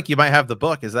 it looks like you might have the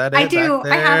book. Is that it? I do.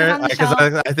 I have it on the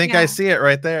shelf. I think I see it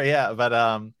right there. Yeah,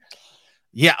 but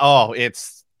yeah. Oh,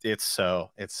 it's so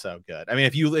good. I mean,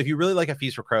 if you really like A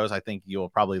Feast for Crows, I think you'll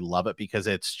probably love it because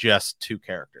it's just two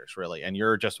characters really, and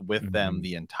you're just with them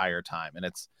the entire time, and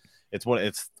it's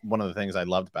one of the things I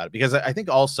loved about it because I think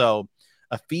also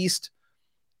A Feast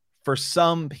for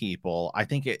some people, I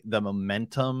think the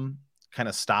momentum kind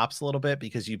of stops a little bit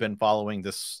because you've been following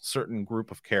this certain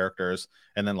group of characters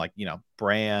and then like,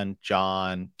 Bran,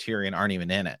 Jon, Tyrion aren't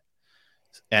even in it.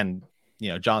 And,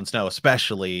 Jon Snow,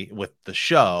 especially with the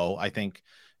show, I think,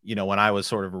 when I was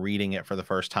sort of reading it for the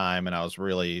first time and I was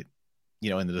really,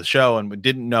 into the show and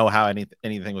didn't know how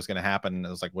anything was going to happen. It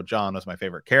was like, well, Jon was my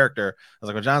favorite character. I was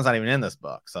like, well, Jon's not even in this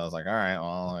book. So I was like, all right,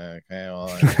 well, okay, well,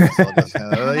 I guess I'll just,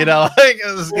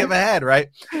 let's skip ahead. Right.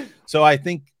 So I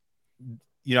think,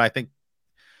 because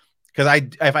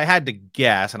if I had to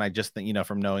guess, and I just think,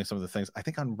 from knowing some of the things, I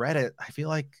think on Reddit, I feel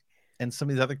like, and some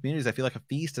of these other communities, I feel like A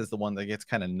Feast is the one that gets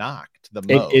kind of knocked the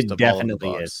most. It definitely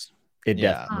is. It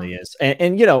definitely is.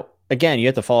 And again, you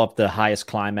have to follow up the highest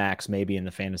climax maybe in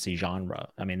the fantasy genre.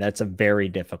 I mean, that's a very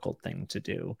difficult thing to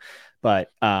do.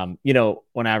 But,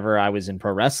 whenever I was in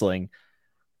pro wrestling,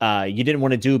 you didn't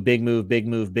want to do big move,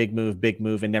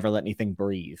 and never let anything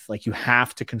breathe. Like you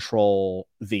have to control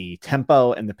the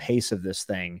tempo and the pace of this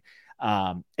thing.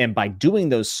 And by doing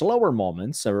those slower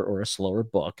moments or a slower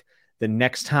book, the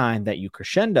next time that you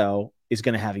crescendo is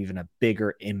going to have even a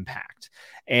bigger impact.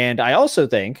 And I also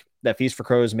think that Feast for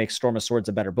Crows makes Storm of Swords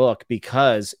a better book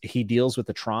because he deals with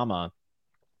the trauma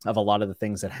of a lot of the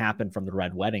things that happened from the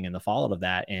Red Wedding and the fallout of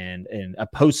that. And a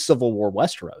post-Civil War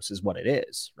Westeros is what it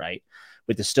is, right?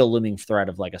 With the still looming threat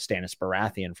of like a Stannis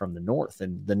Baratheon from the North.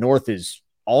 And the North is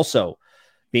also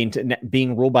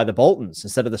being ruled by the Boltons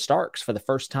instead of the Starks for the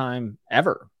first time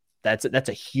ever. That's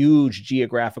a huge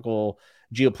geopolitical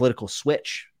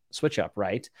switch up,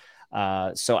 right?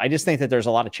 So I just think that there's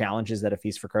a lot of challenges that A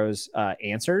Feast for Crows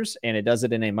answers, and it does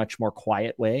it in a much more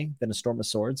quiet way than A Storm of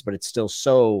Swords, but it's still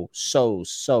so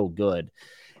good.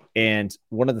 And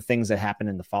one of the things that happened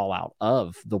in the fallout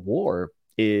of the war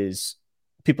is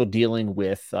people dealing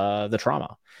with the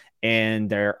trauma and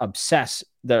their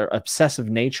obsessive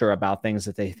nature about things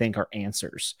that they think are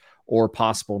answers or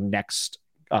possible next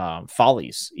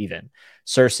follies. Even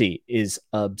Cersei is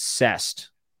obsessed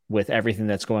with everything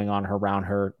that's going on around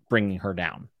her, bringing her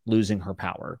down, losing her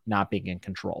power, not being in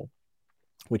control,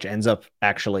 which ends up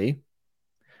actually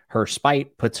her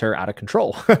spite puts her out of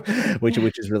control, which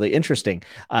is really interesting.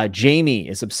 Jaime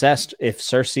is obsessed if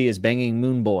Cersei is banging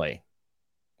Moon Boy,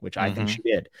 which I think she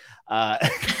did.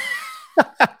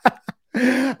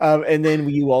 And then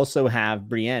you also have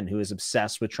Brienne, who is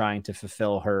obsessed with trying to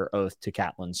fulfill her oath to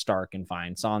Catelyn Stark and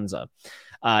find Sansa.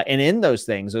 And in those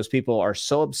things, those people are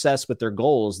so obsessed with their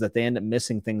goals that they end up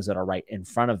missing things that are right in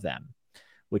front of them,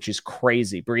 which is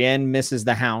crazy. Brienne misses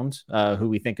the Hound, who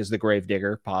we think is the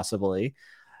Gravedigger, possibly.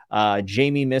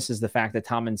 Jaime misses the fact that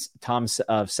Tom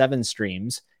of Seven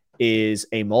Streams is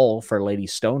a mole for Lady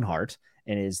Stoneheart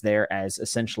and is there as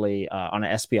essentially on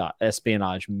an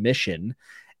espionage mission.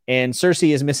 And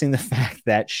Cersei is missing the fact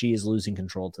that she is losing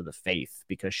control to the faith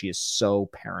because she is so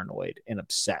paranoid and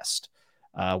obsessed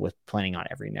with planning on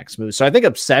every next move. So I think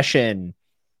obsession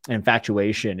and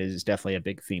infatuation is definitely a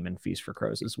big theme in Feast for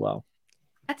Crows as well.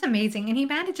 That's amazing. And he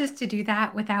manages to do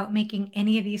that without making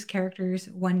any of these characters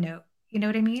one note. You know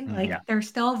what I mean? Like they're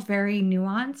still very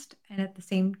nuanced and at the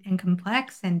same and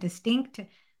complex and distinct,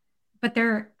 but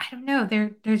I don't know,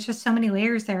 there's just so many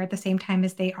layers there at the same time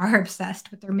as they are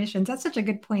obsessed with their missions. That's such a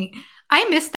good point. I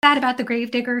missed that about the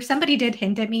Gravedigger. Somebody did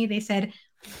hint at me. They said,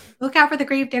 look out for the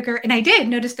Gravedigger. And I did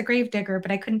notice the Gravedigger,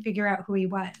 but I couldn't figure out who he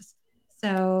was.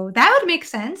 So that would make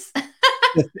sense.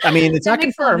 I mean, it's not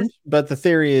confirmed, but the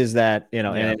theory is that,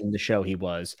 and in the show he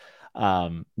was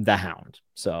the Hound.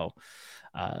 So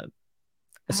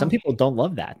some people don't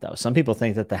love that, though. Some people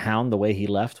think that the Hound, the way he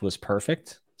left, was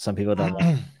perfect. Some people don't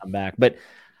want to come back. But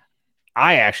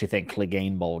I actually think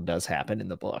Clegane Bowl does happen in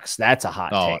the books. That's a hot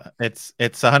take. It's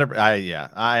 100%.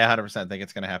 I 100% think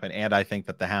it's going to happen. And I think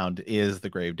that the Hound is the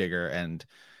Gravedigger, and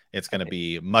it's going to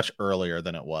be much earlier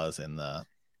than it was in the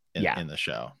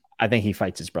show. I think he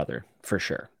fights his brother for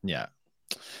sure. Yeah.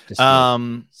 Just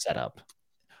set up.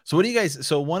 So what do you guys,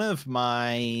 one of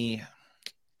my,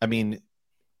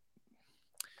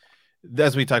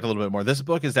 as we talked a little bit more, this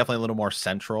book is definitely a little more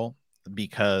central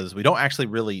because we don't actually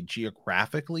really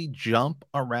geographically jump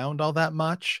around all that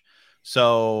much.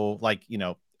 So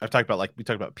we talked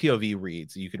about POV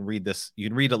reads. You can read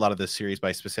a lot of this series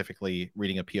by specifically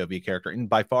reading a POV character. And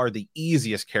by far the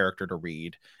easiest character to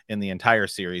read in the entire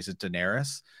series is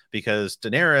Daenerys, because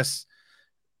Daenerys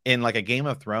in like a Game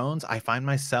of Thrones, I find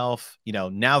myself,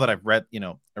 now that I've read,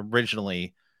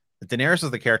 originally Daenerys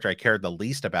is the character I cared the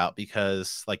least about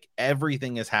because like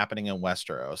everything is happening in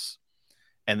Westeros.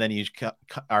 And then you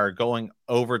are going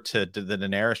over to the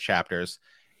Daenerys chapters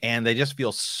and they just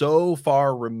feel so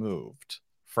far removed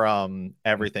from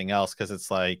everything else because it's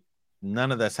like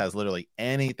none of this has literally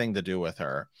anything to do with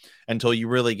her until you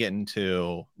really get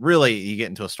into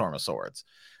a Storm of Swords.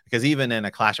 Because even in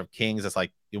a Clash of Kings, it's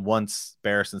like once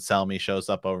Barristan Selmy shows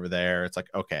up over there, it's like,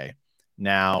 okay,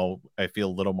 now I feel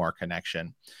a little more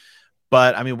connection.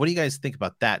 But I mean, what do you guys think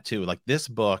about that too? Like this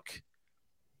book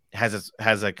has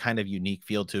a kind of unique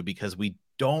feel to it because we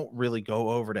don't really go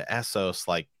over to Essos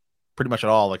like pretty much at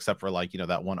all, except for like,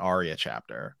 that one Arya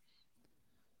chapter.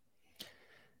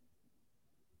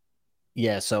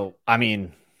 Yeah, so I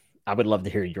mean, I would love to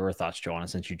hear your thoughts, Joanna,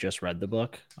 since you just read the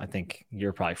book. I think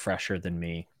you're probably fresher than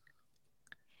me.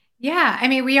 Yeah, I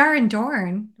mean, we are in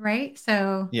Dorne, right?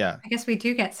 So yeah, I guess we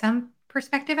do get some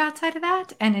perspective outside of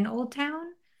that and in Old Town.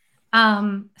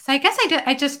 So I guess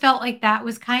I just felt like that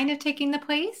was kind of taking the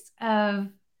place of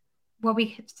what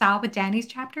we saw with Dany's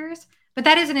chapters. But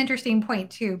that is an interesting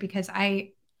point too, because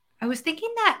I was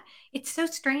thinking that it's so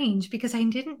strange because I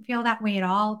didn't feel that way at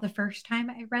all the first time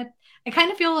I read. I kind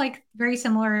of feel like very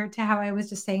similar to how I was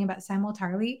just saying about Samuel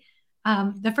Tarly.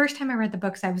 The first time I read the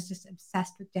books, I was just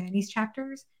obsessed with Dany's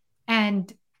chapters.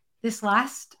 And this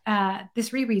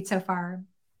reread so far,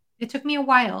 it took me a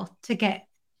while to get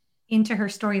into her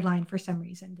storyline for some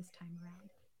reason this time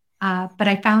around. But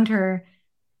I found her,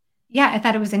 I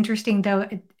thought it was interesting though.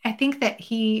 I think that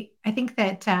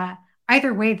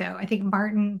either way though, I think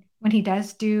Martin, when he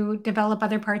does develop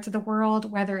other parts of the world,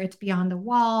 whether it's Beyond the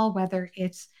Wall, whether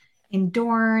it's in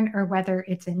Dorne, or whether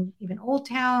it's in even Old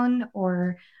Town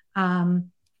or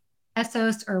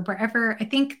Essos or wherever, I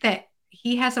think that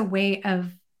he has a way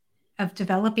of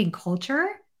developing culture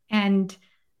and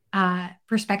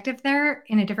perspective there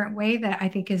in a different way that I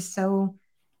think is so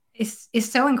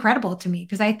incredible to me,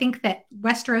 because I think that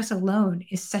Westeros alone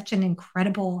is such an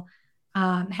incredible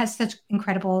has such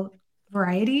incredible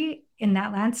variety in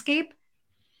that landscape.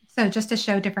 So just to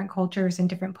show different cultures in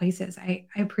different places, I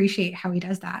appreciate how he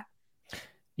does that.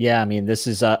 Yeah, I mean, this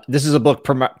is a book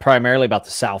primarily about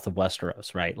the south of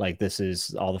Westeros, right? Like this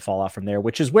is all the fallout from there,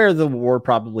 which is where the war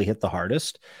probably hit the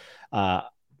hardest.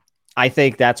 I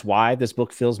think that's why this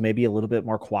book feels maybe a little bit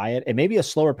more quiet and maybe a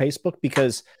slower paced book,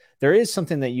 because there is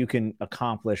something that you can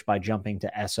accomplish by jumping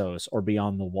to Essos or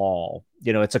Beyond the Wall.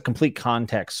 It's a complete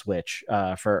context switch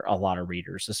for a lot of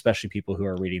readers, especially people who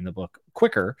are reading the book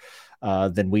quicker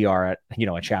than we are at,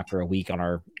 a chapter a week on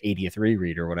our 80th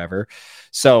reread or whatever.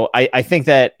 So I think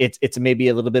that it's maybe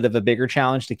a little bit of a bigger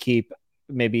challenge to keep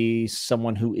maybe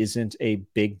someone who isn't a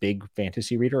big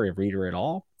fantasy reader or a reader at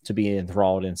all to be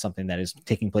enthralled in something that is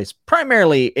taking place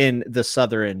primarily in the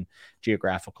southern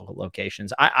geographical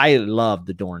locations. I love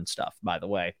the Dorne stuff, by the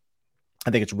way.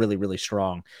 I think it's really, really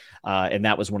strong. And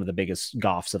that was one of the biggest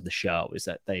gauffes of the show, is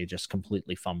that they just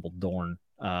completely fumbled Dorne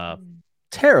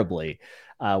terribly,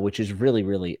 which is really,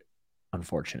 really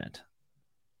unfortunate.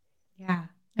 Yeah.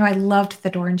 No, I loved the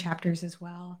Dorne chapters as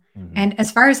well. Mhm. And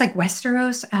as far as like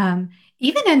Westeros,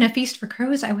 even in A Feast for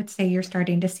Crows, I would say you're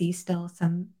starting to see still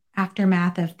some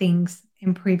aftermath of things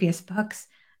in previous books.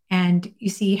 And you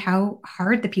see how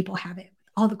hard the people have it,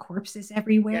 all the corpses Yes.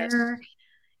 everywhere.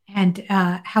 And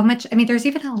how much, I mean, there's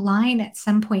even a line at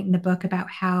some point in the book about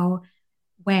how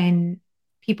when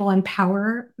people in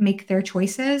power make their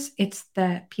choices, it's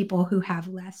the people who have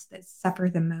less that suffer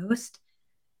the most.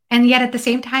 And yet at the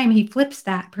same time, he flips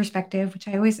that perspective, which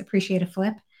I always appreciate a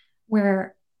flip,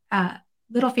 where uh,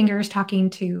 Littlefinger is talking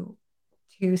to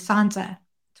Sansa.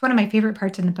 It's one of my favorite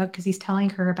parts in the book because he's kind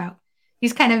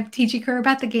of teaching her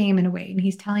about the game in a way, and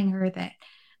he's telling her that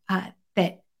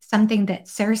that something that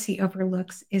Cersei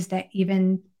overlooks is that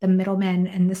even the middlemen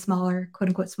and the smaller, quote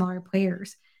unquote, smaller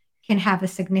players can have a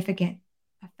significant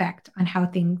effect on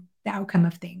the outcome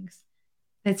of things.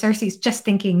 That Cersei's just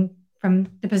thinking from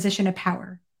the position of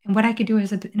power and what I could do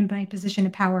in my position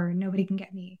of power, and nobody can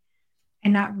get me,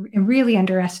 and not and really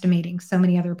underestimating so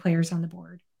many other players on the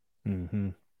board. Mm-hmm.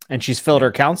 And she's filled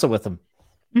her council with them.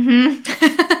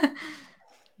 Mm-hmm.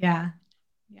 Yeah,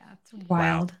 yeah, it's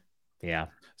wild. Wow. Yeah.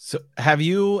 So have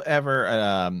you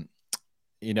ever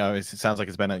it sounds like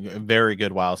it's been a very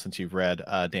good while since you've read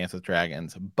Dance with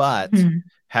Dragons, but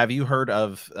have you heard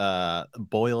of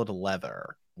Boiled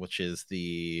Leather, which is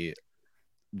the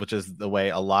way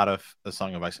a lot of the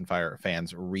Song of Ice and Fire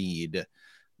fans read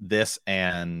this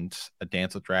and A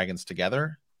Dance with Dragons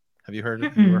together? Have you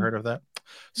ever heard of that?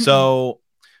 So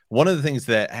one of the things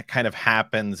that kind of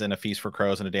happens in A Feast for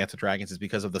Crows and A Dance with Dragons is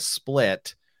because of the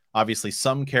split. Obviously,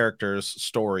 some characters'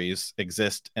 stories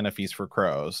exist in A Feast for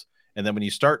Crows, and then when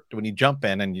you jump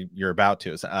in, and you're about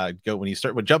to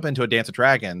jump into A Dance with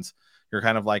Dragons, you're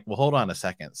kind of like, well, hold on a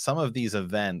second. Some of these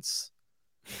events,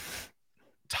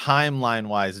 timeline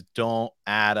wise, don't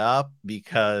add up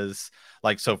because,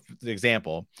 like, so for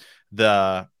example,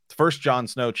 the first Jon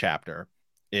Snow chapter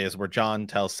is where Jon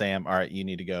tells Sam, all right, you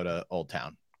need to go to Old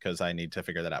Town because I need to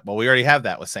figure that out. Well, we already have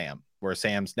that with Sam, where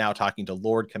Sam's now talking to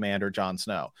Lord Commander Jon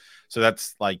Snow. So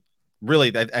that's like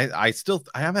really, I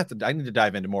need to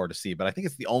dive into more to see, but I think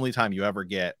it's the only time you ever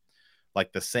get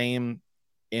like the same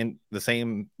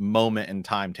moment in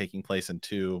time taking place in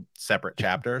two separate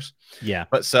chapters. Yeah.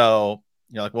 But so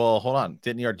you're like, well, hold on,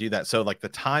 didn't you already do that? So like the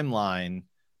timeline,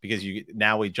 because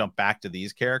now we jump back to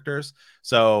these characters.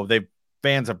 So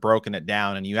fans have broken it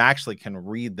down, and you actually can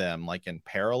read them like in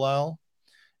parallel.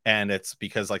 And it's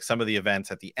because like some of the events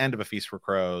at the end of A Feast for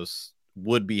Crows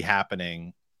would be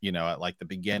happening, at like the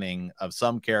beginning of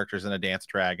some characters in A Dance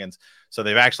Dragons. So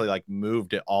they've actually like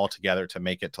moved it all together to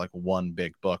make it to like one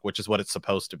big book, which is what it's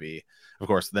supposed to be. Of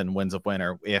course, then Winds of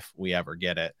Winter, if we ever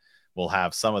get it, we'll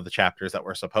have some of the chapters that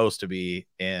were supposed to be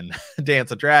in Dance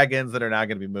of Dragons that are now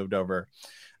going to be moved over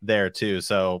there too.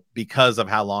 So because of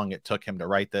how long it took him to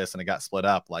write this and it got split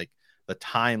up, like the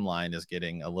timeline is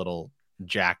getting a little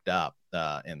jacked up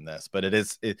in this. But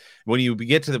when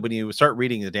you start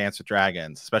reading the Dance with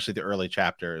Dragons, especially the early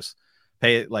chapters,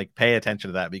 pay attention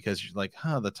to that, because you're like,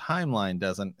 the timeline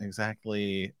doesn't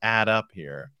exactly add up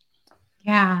here.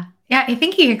 Yeah. I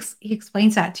think he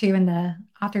explains that too in the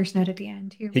author's note at the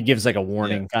end too. He gives like a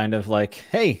warning, kind of like,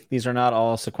 hey, these are not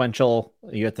all sequential.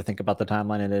 You have to think about the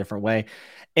timeline in a different way.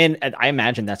 And I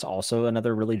imagine that's also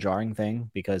another really jarring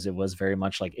thing, because it was very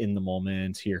much like in the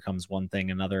moment, here comes one thing,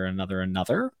 another.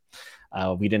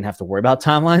 We didn't have to worry about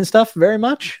timeline stuff very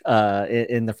much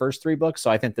in the first three books. So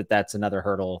I think that's another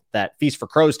hurdle that Feast for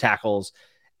Crows tackles.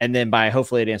 And then by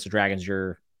hopefully A Dance of Dragons,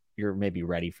 you're maybe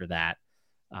ready for that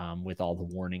with all the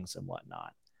warnings and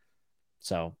whatnot.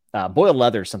 So Boiled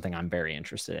Leather is something I'm very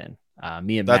interested in.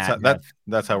 Me and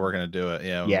that's how we're gonna do it.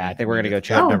 Yeah. I think we're gonna go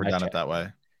check. I've never done it that way.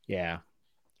 Yeah.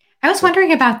 I was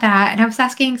wondering about that, and I was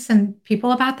asking some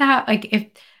people about that, like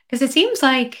because it seems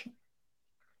like,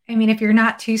 I mean, if you're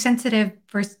not too sensitive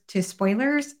to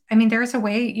spoilers, I mean, there's a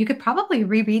way you could probably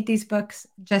reread these books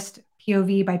just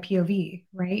POV by POV,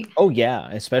 right? Oh yeah,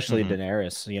 especially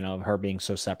Daenerys, her being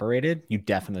so separated, you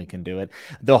definitely can do it.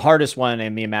 The hardest one,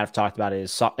 and me and Matt have talked about it,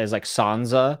 is like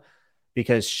Sansa,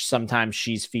 because sometimes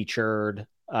she's featured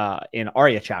in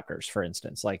Arya chapters, for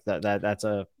instance. Like that's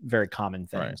a very common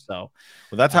thing. Right. So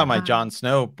that's how my Jon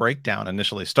Snow breakdown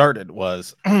initially started,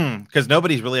 was because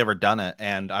nobody's really ever done it,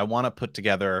 and I want to put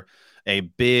together a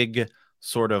big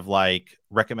sort of like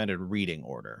recommended reading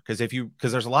order, because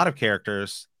there's a lot of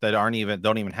characters that don't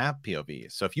even have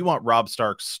POVs. So if you want Robb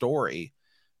Stark's story,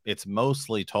 it's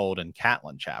mostly told in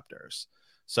Catelyn chapters.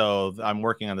 So I'm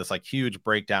working on this like huge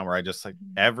breakdown where I just like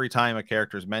every time a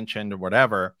character is mentioned or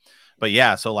whatever. But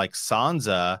yeah, so like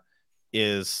Sansa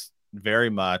is very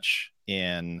much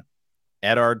in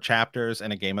Eddard chapters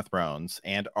in a Game of Thrones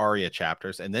and Arya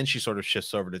chapters, and then she sort of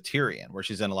shifts over to Tyrion, where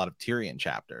she's in a lot of Tyrion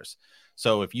chapters.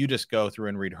 So if you just go through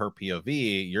and read her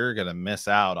POV, you're gonna miss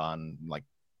out on like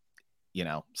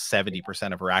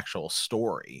 70% of her actual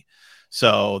story.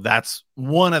 So that's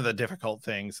one of the difficult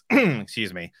things,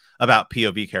 excuse me, about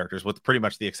POV characters, with pretty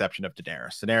much the exception of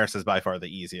Daenerys. Daenerys is by far the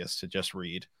easiest to just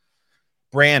read.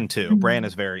 Bran too. Mm-hmm. Bran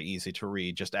is very easy to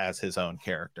read just as his own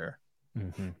character.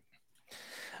 Mm-hmm.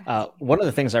 One of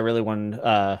the things I really wanted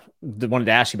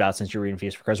to ask you about, since you're reading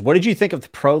Feast for Crows, what did you think of the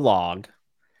prologue,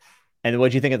 and what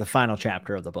did you think of the final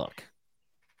chapter of the book?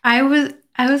 I was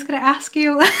going to ask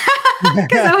you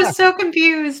because I was so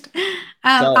confused.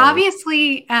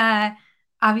 Obviously, there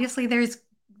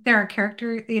are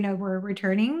characters, we're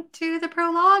returning to the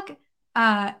prologue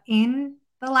in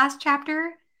the last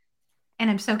chapter, and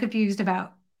I'm so confused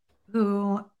about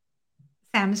who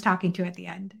Sam is talking to at the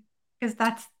end, because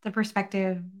that's the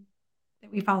perspective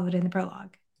that we followed in the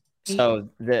prologue. So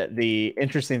the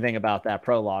interesting thing about that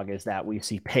prologue is that we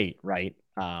see Pate, right?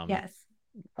 Yes.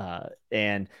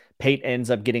 And Pate ends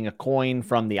up getting a coin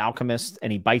from the alchemist,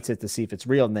 and he bites it to see if it's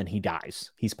real, and then he dies.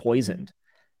 He's poisoned. Mm-hmm.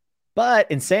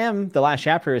 But in Sam, the last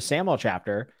chapter is Samuel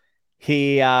chapter.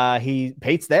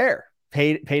 Pate's there.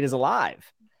 Pate is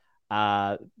alive.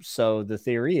 So the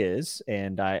theory is,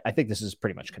 and I think this is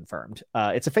pretty much confirmed,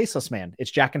 it's a faceless man.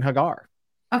 It's Jaqen H'ghar.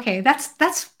 Okay, that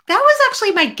was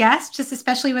actually my guess, just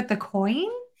especially with the coin.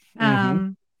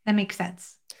 That makes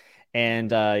sense.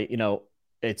 And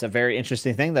it's a very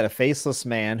interesting thing that a faceless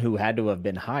man who had to have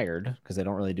been hired, because they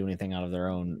don't really do anything out of their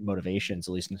own motivations,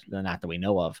 at least not that we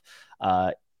know of,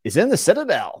 is in the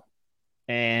Citadel.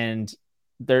 And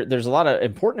there's a lot of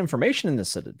important information in the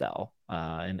Citadel,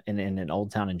 and in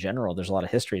Old Town in general. There's a lot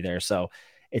of history there. So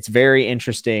it's very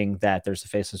interesting that there's a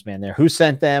faceless man there. Who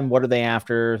sent them? What are they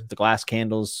after? The glass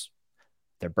candles,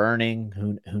 they're burning.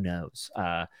 Who knows?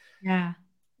 Yeah.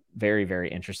 Very, very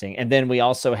interesting. And then we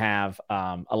also have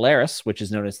Alleras, which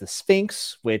is known as the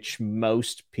Sphinx, which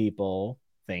most people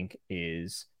think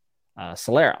is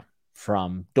Solera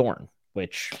from Dorne,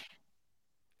 which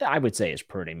I would say is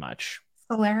pretty much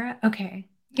Solera. Okay.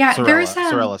 Yeah,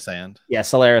 Sorella Sand. Yeah,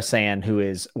 Solera Sand, who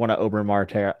is one of Oberyn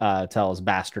Martell's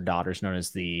bastard daughters, known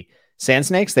as the Sand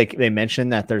Snakes. They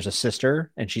mentioned that there's a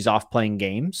sister, and she's off playing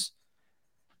games.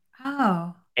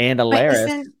 Oh. And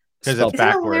Alleras, because it's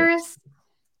backwards.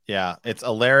 Yeah, it's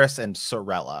Alleras and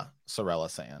Sorella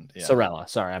Sand. Yeah. Sorella.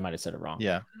 Sorry, I might have said it wrong.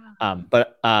 Yeah.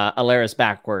 But Alleras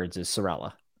backwards is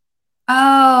Sorella.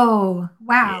 Oh,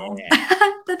 wow. Yeah.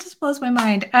 That just blows my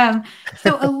mind.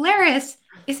 So Alleras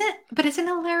isn't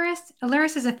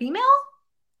Alleras is a female?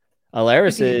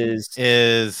 Alleras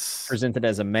is presented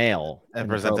as a male. And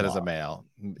presented as a male.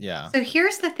 Yeah. So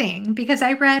here's the thing, because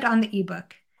I read on the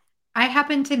ebook, I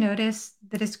happened to notice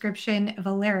the description of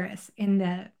Alleras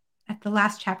at the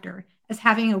last chapter as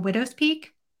having a widow's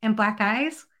peak and black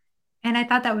eyes. And I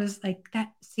thought that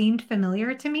seemed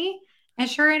familiar to me. And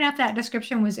sure enough, that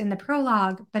description was in the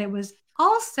prologue, but it was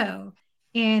also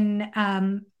in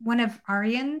one of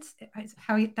Arianne's,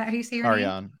 how you say her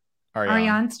name?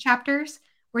 Arianne's chapters,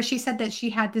 where she said that she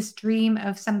had this dream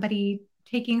of somebody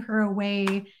taking her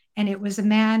away, and it was a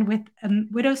man with a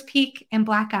widow's peak and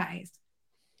black eyes.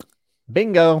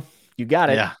 Bingo. You got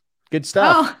it. Yeah. Good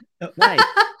stuff. Oh. Nice.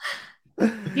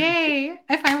 Yay.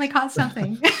 I finally caught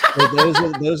something.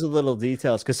 those are little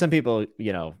details, because some people,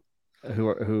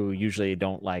 who usually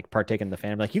don't partake in the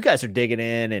fandom, like, you guys are digging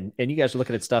in and you guys are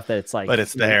looking at stuff that it's like, but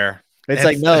it's there. It's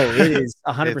like, no, it is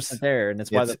 100% there. And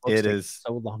that's why the book takes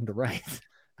so long to write.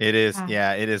 It is.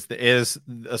 Yeah, it is.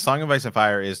 A Song of Ice and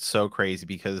Fire is so crazy,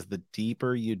 because the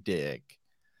deeper you dig,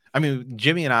 I mean,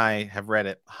 Jimmy and I have read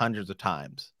it hundreds of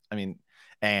times. I mean,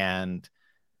 and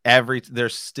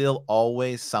there's still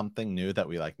always something new that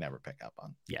we never pick up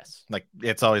on. Yes.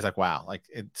 It's always wow.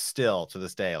 It's still to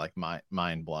this day,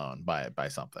 mind blown by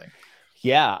something.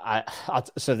 Yeah.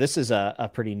 So this is a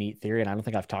pretty neat theory, and I don't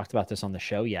think I've talked about this on the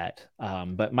show yet.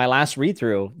 But my last read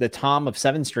through, the Tom of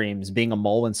Seven Streams being a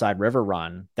mole inside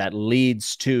Riverrun that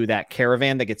leads to that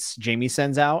caravan that Jaime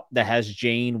sends out that has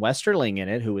Jane Westerling in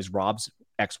it, who is Rob's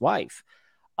ex-wife.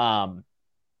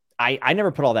 I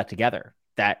never put all that together.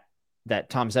 That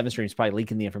Tom Seven Streams probably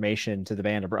leaking the information to the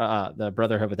band of the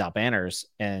Brotherhood Without Banners,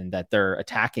 and that they're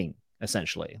attacking,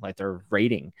 essentially, they're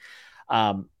raiding.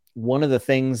 One of the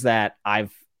things that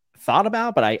I've thought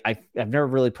about, but I've never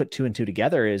really put two and two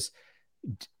together, is,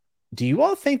 do you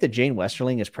all think that Jane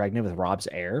Westerling is pregnant with Rob's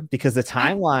heir? Because the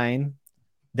timeline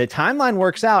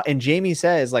works out, and Jaime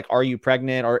says, are you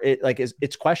pregnant? Or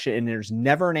it's questioned, and there's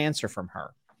never an answer from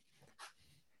her.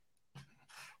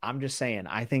 I'm just saying,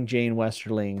 I think Jane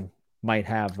Westerling might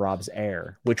have Rob's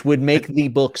heir, which would make the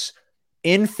books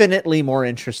infinitely more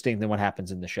interesting than what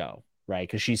happens in the show, right?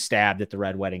 Because she's stabbed at the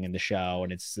Red Wedding in the show,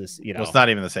 and it's this, well, it's not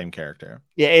even the same character.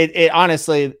 Yeah, it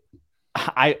honestly,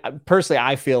 I personally,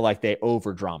 I feel like they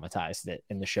over dramatized it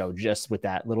in the show just with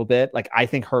that little bit. Like, I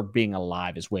think her being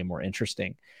alive is way more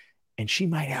interesting, and she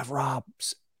might have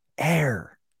Rob's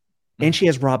heir, and she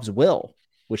has Rob's will,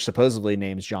 which supposedly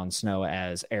names Jon Snow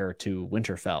as heir to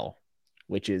Winterfell,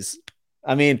 which is,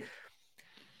 I mean,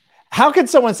 how can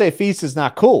someone say Feast is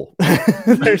not cool?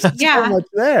 There's so much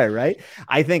there, right?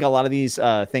 I think a lot of these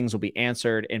things will be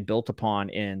answered and built upon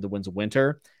in The Winds of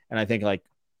Winter. And I think, like,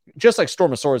 just like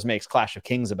Storm of Swords makes Clash of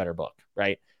Kings a better book,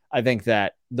 right? I think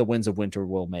that The Winds of Winter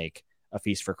will make A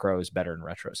Feast for Crows better in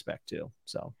retrospect too.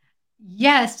 So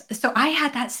yes. So I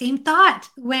had that same thought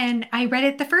when I read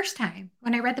it the first time.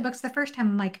 When I read the books the first time,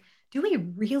 I'm like, do we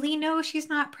really know she's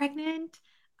not pregnant?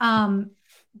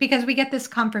 Because we get this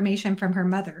confirmation from her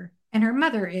mother, and her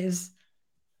mother is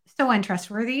so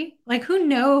untrustworthy. Like, who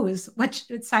knows which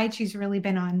side she's really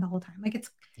been on the whole time? Like, it's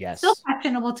still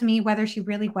questionable to me whether she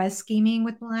really was scheming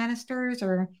with the Lannisters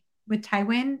or with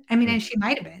Tywin. I mean, and she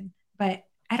might have been, but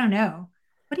I don't know.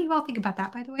 What do you all think about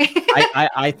that, by the way?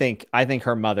 I think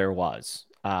her mother was.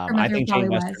 I think Jane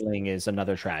Westerling is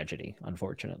another tragedy,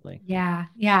 unfortunately. Yeah.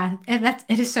 And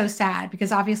it is so sad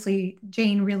because obviously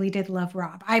Jane really did love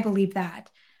Rob. I believe that.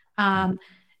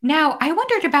 Now I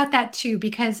wondered about that too,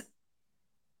 because,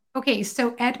 okay,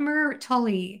 so Edmure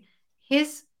Tully,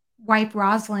 his wife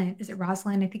Rosalind, is it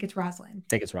Rosalind? I think it's Rosalind. I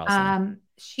think it's Rosalind.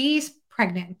 She's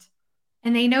pregnant,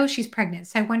 and they know she's pregnant.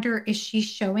 So I wonder, is she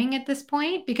showing at this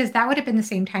point? Because that would have been the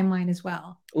same timeline as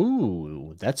well.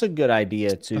 Ooh, that's a good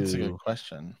idea too. That's a good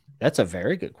question. That's a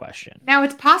very good question. Now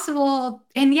it's possible.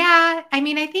 And yeah, I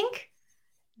mean, I think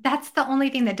that's the only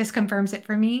thing that disconfirms it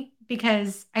for me,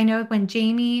 because I know when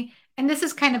Jaime, and this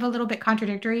is kind of a little bit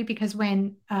contradictory, because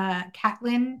when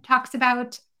Catelyn talks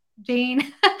about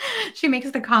Jane, she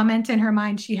makes the comment in her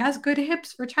mind, she has good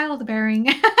hips for childbearing.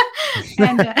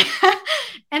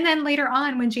 And then later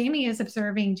on, when Jaime is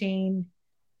observing Jane,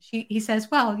 he says,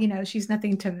 well, you know, she's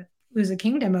nothing to lose a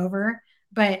kingdom over,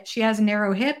 but she has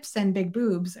narrow hips and big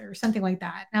boobs or something like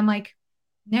that. And I'm like,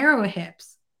 narrow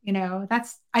hips, you know,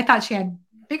 I thought she had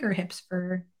bigger hips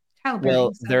for childbearing.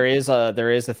 Well, so.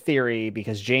 there is a theory,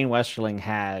 because Jane Westerling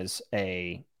has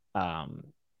a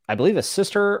I believe a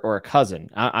sister or a cousin.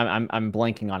 I'm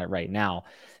blanking on it right now,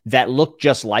 that look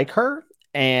just like her.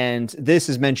 And this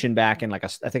is mentioned back in like I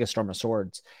think a Storm of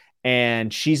Swords,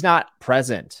 and she's not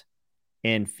present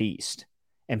in Feast.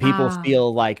 And people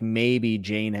feel like maybe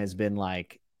Jane has been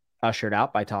like ushered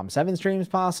out by Tom Seven Streams,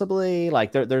 possibly.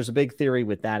 Like there's a big theory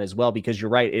with that as well, because you're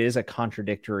right, it is a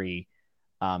contradictory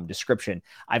description.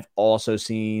 I've never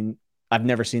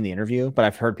seen the interview, but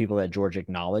I've heard people that George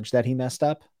acknowledged that he messed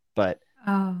up. But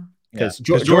because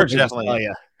George definitely,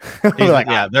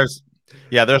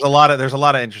 there's a lot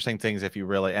of interesting things if you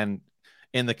really, and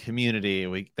in the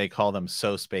community they call them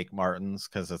so spake Martins,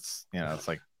 because it's, you know, it's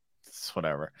like, it's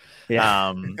whatever.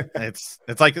 It's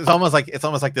almost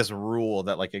like this rule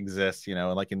that like exists, you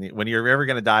know, like when you're ever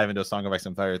going to dive into a Song of Ice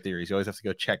and Fire theories, you always have to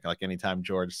go check like anytime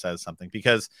George says something,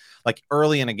 because like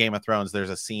early in a Game of Thrones there's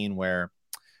a scene where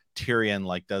Tyrion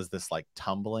like does this like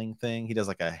tumbling thing. He does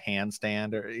like a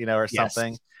handstand or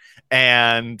something,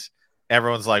 and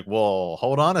everyone's like, well,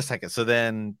 hold on a second. So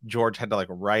then George had to like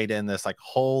write in this like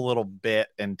whole little bit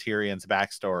in Tyrion's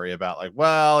backstory about like,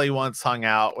 well, he once hung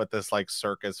out with this like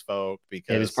circus folk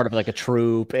because it was part of like a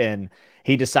troupe, and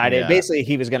he decided basically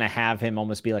he was going to have him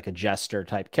almost be like a jester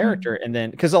type character. And then,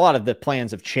 because a lot of the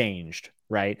plans have changed,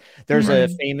 right? There's a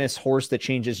famous horse that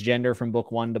changes gender from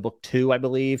book 1 to book 2, I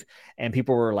believe. And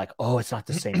people were like, oh, it's not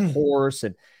the same horse.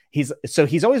 And he's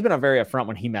always been very upfront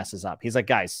when he messes up. He's like,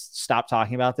 guys, stop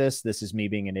talking about this. This is me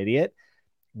being an idiot.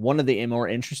 One of the more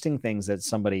interesting things that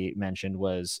somebody mentioned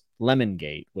was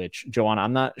Lemongate, which, Joanna,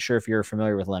 I'm not sure if you're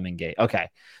familiar with Lemongate. Okay.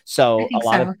 So a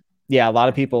lot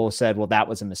of people said, well, that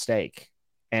was a mistake.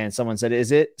 And someone said,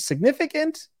 is it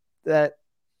significant that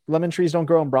lemon trees don't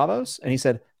grow in Bravos? And he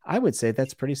said, I would say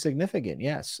that's pretty significant.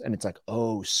 Yes. And it's like,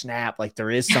 oh, snap. Like there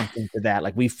is something to that.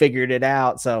 Like we figured it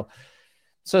out. So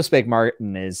Spake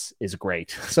Martin is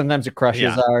great. Sometimes it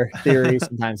crushes our theories.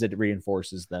 Sometimes it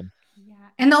reinforces them. Yeah.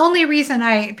 And the only reason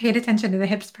I paid attention to the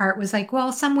hips part was like,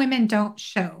 well, some women don't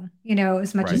show,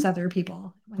 as much as other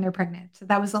people when they're pregnant. So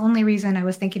that was the only reason I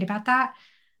was thinking about that.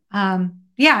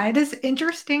 Yeah, it is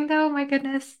interesting though. My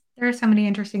goodness. There are so many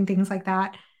interesting things like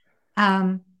that.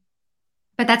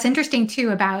 But that's interesting too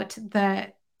about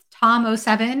the Tom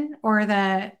 07 or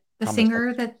the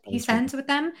singer that he sends with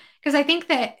them. Because I think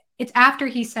that it's after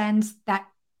he sends that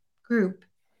group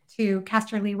to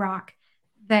Casterly Rock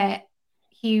that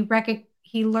he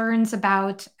learns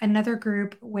about another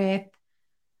group with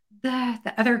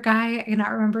the other guy. I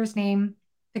cannot remember his name.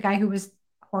 The guy who was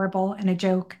horrible and a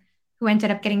joke, who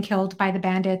ended up getting killed by the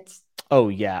bandits. Oh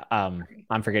yeah, I'm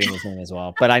forgetting his name as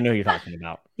well, but I know who you're talking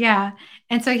about. Yeah,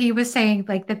 and so he was saying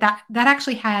like that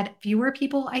actually had fewer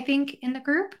people, I think, in the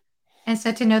group, and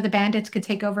so to know the bandits could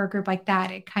take over a group like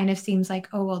that, it kind of seems like,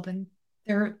 oh well, then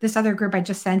this other group I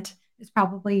just sent is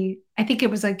probably, I think it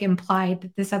was like implied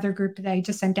that this other group that I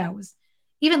just sent out was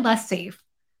even less safe.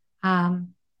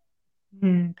 Um,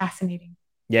 Fascinating.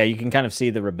 Yeah, you can kind of see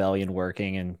the rebellion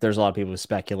working, and there's a lot of people who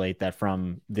speculate that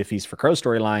from the Feast for Crow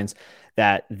storylines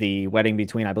that the wedding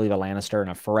between, I believe, a Lannister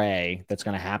and a Frey that's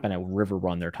going to happen at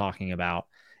Riverrun they're talking about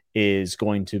is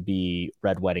going to be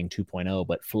Red Wedding 2.0,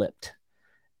 but flipped,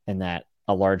 and that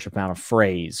a large amount of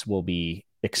Freys will be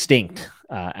extinct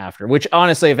after. Which,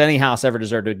 honestly, if any house ever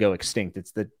deserved to go extinct,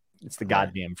 it's the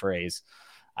goddamn Freys.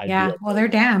 Yeah, well, they're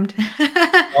damned.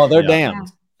 Oh, they're damned.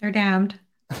 Yeah, they're damned.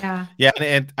 Yeah. Yeah,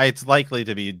 and it's likely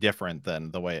to be different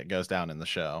than the way it goes down in the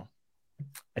show.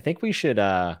 I think we should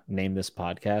name this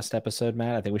podcast episode,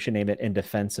 Matt. I think we should name it "In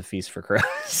Defense of Feast for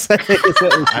Crows."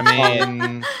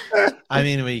 I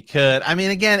mean, we could. I mean,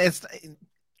 again,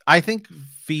 I think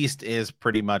Feast is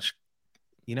pretty much.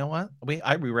 You know what? We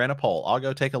ran a poll. I'll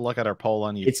go take a look at our poll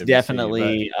on YouTube. It's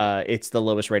definitely it's the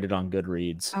lowest rated on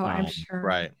Goodreads. Oh, I'm sure.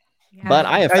 Right. Yeah. But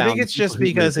I think it's just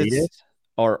because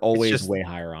are always way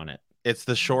higher on it. It's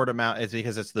the short amount. It's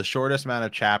because it's the shortest amount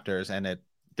of chapters, and it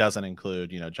doesn't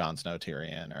include, Jon Snow,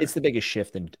 Tyrion. It's the biggest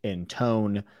shift in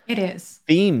tone. It is.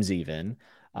 Themes even.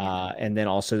 And then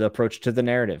also the approach to the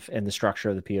narrative and the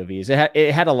structure of the POVs.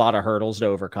 It had a lot of hurdles to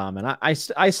overcome, and I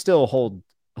still hold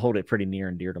it pretty near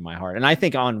and dear to my heart. And I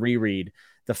think on reread,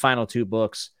 the final two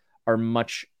books are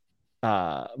much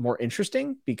more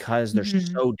interesting because they're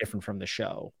so different from the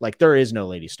show. Like, there is no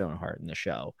Lady Stoneheart in the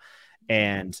show.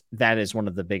 And that is one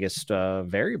of the biggest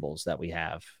variables that we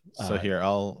have. So here,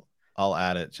 I'll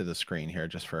add it to the screen here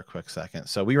just for a quick second.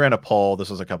 So we ran a poll.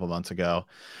 This was a couple months ago.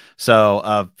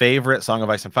 So favorite Song of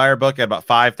Ice and Fire book had about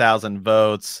 5,000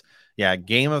 votes. Yeah,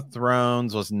 Game of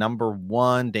Thrones was number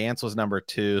 1. Dance was number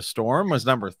 2. Storm was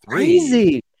number 3.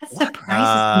 Crazy. That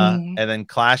surprises me. And then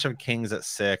Clash of Kings at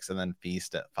 6, and then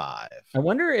Feast at 5. I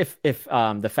wonder if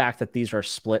the fact that these are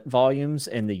split volumes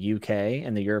in the UK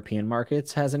and the European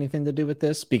markets has anything to do with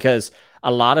this, because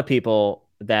a lot of people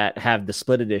that have the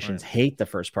split editions hate the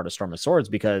first part of Storm of Swords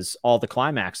because all the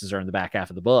climaxes are in the back half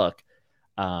of the book.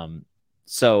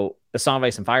 So the Song of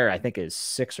Ice and Fire, I think, is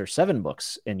 6 or 7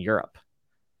 books in Europe.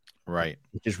 Right.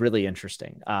 Which is really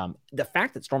interesting. The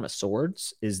fact that Storm of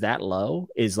Swords is that low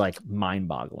is like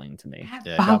mind-boggling to me.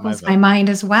 That boggles my mind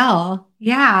as well.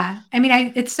 Yeah. I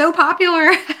mean, it's so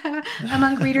popular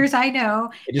among readers I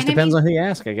know. It just depends on who you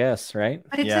ask, I guess, right?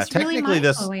 But it's just technically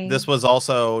really this was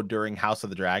also during House of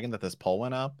the Dragon that this poll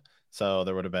went up. So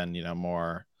there would have been,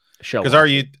 more show, because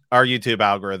our YouTube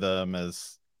algorithm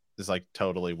is like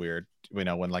totally weird. When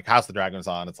like House of the Dragon is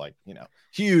on, it's like,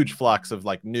 huge flux of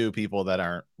like new people that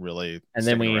aren't really. And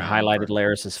then we highlighted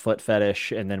Laris's foot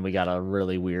fetish, and then we got a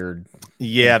really weird.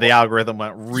 Yeah, the algorithm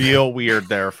went real weird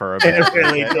there for a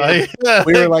bit.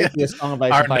 We were like this Song of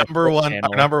Ice. Our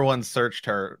number one search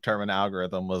term and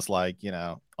algorithm was like,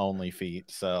 only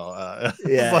feet. So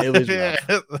yeah, it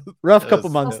was rough couple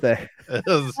months there. It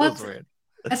was weird.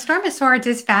 A Storm of Swords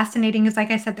is fascinating because,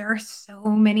 like I said, there are so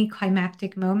many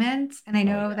climactic moments. And I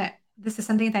know that this is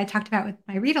something that I talked about with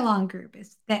my read-along group,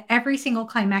 is that every single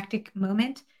climactic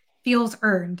moment feels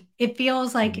earned. It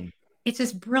feels like it's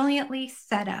just brilliantly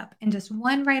set up, and just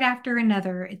one right after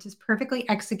another. It's just perfectly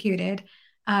executed,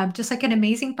 just like an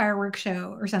amazing fireworks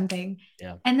show or something.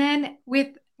 Yeah. And then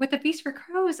with the Feast for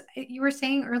Crows, you were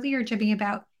saying earlier, Jimmy,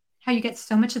 about how you get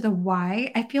so much of the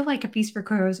why. I feel like A Feast for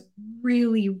Crows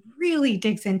really, really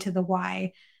digs into the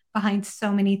why behind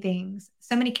so many things.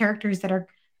 So many characters that are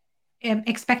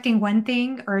expecting one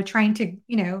thing or trying to,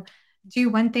 do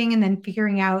one thing and then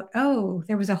figuring out, oh,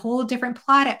 there was a whole different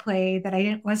plot at play that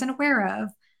I wasn't aware of.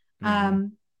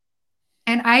 And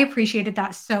I appreciated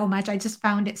that so much. I just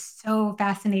found it so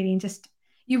fascinating. Just,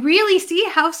 you really see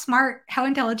how smart, how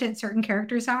intelligent certain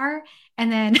characters are.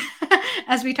 And then,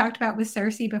 as we talked about with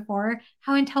Cersei before,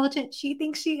 how intelligent she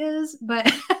thinks she is,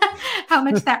 but how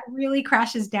much that really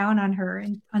crashes down on her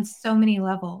and on so many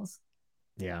levels.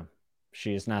 Yeah,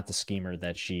 she is not the schemer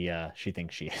that she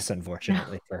thinks she is,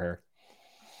 unfortunately for her.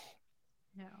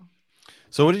 No.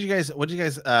 So what do you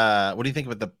think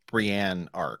about the Brienne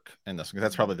arc in this? Because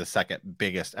that's probably the second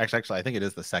biggest. Actually, I think it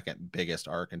is the second biggest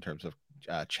arc in terms of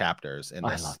chapters in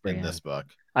this book.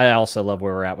 I also love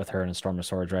where we're at with her in A Storm of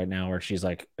Swords right now, where she's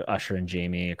like ushering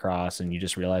Jaime across, and you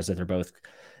just realize that they're both,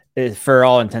 for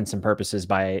all intents and purposes,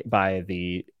 by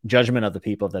the judgment of the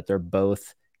people, that they're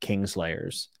both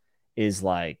Kingslayers. Is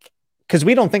like, because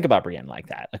we don't think about Brienne like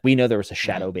that. Like, we know there was a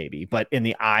shadow baby, but in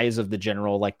the eyes of the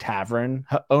general like tavern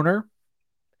owner,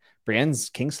 Brienne's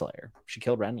Kingslayer. She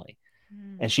killed Renly.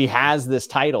 And she has this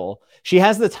title. She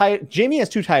has the title. Jaime has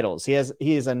two titles. He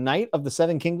is a Knight of the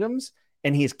Seven Kingdoms,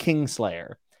 and he's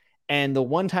Kingslayer. And the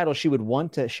one title she would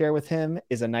want to share with him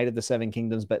is a Knight of the Seven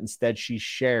Kingdoms, but instead she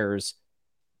shares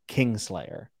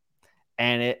Kingslayer.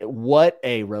 And what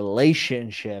a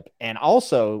relationship. And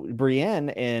also Brienne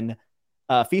in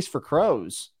Feast for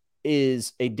Crows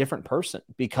is a different person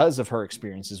because of her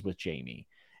experiences with Jaime.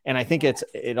 And I think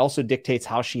it also dictates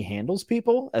how she handles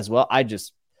people as well. I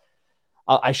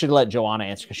should let Joanna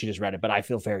answer because she just read it, but I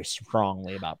feel very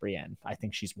strongly about Brienne. I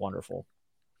think she's wonderful.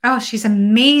 Oh, she's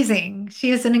amazing. She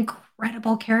is an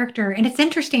incredible character. And it's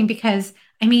interesting because,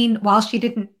 I mean, while she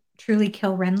didn't truly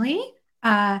kill Renly,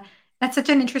 that's such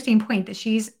an interesting point that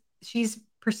she's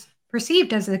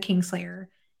perceived as a Kingslayer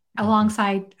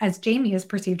alongside as Jaime is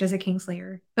perceived as a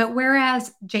Kingslayer. But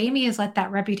whereas Jaime has let that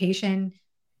reputation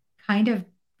kind of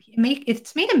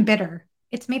it's made him bitter.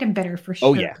 It's made him bitter for sure.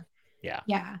 Oh, yeah. Yeah.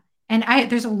 Yeah. And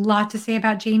there's a lot to say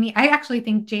about Jaime. I actually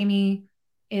think Jaime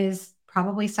is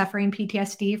probably suffering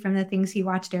PTSD from the things he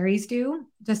watched Aerys do,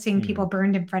 just seeing people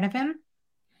burned in front of him.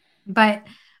 But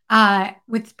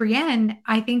with Brienne,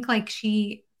 I think like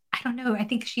I don't know, I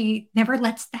think she never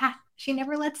lets that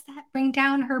bring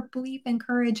down her belief and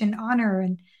courage and honor.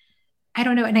 And I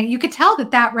don't know. And you could tell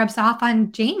that rubs off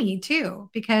on Jaime too,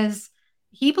 because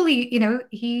he believed,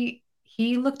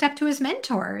 he looked up to his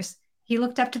mentors. He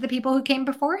looked up to the people who came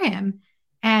before him.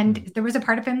 And there was a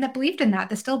part of him that believed in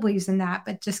that still believes in that,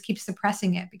 but just keeps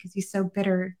suppressing it because he's so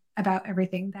bitter about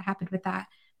everything that happened with that.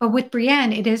 But with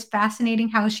Brienne, it is fascinating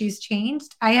how she's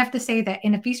changed. I have to say that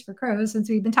in A Feast for Crows, since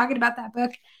we've been talking about that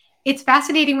book, it's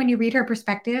fascinating when you read her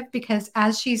perspective, because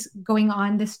as she's going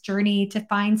on this journey to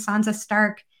find Sansa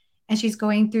Stark, and she's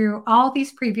going through all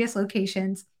these previous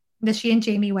locations that she and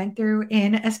Jaime went through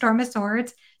in A Storm of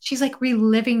Swords, she's like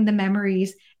reliving the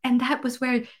memories. And that was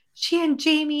where she and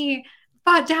Jaime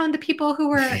fought down the people who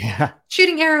were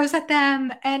shooting arrows at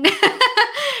them. And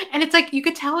and it's like, you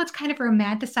could tell it's kind of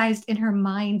romanticized in her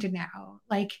mind now,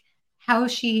 like how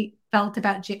she felt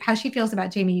about how she feels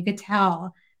about Jaime. You could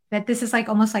tell that this is like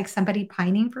almost like somebody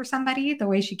pining for somebody, the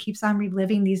way she keeps on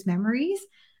reliving these memories.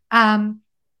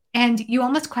 And you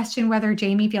almost question whether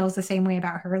Jaime feels the same way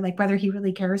about her, like whether he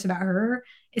really cares about her.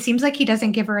 It seems like he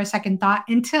doesn't give her a second thought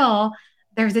until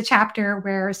there's a chapter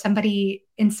where somebody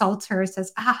insults her,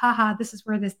 says, ah, ha, ha, this is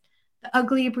where the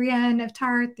ugly Brienne of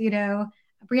Tarth,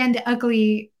 Brienne the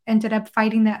ugly ended up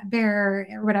fighting that bear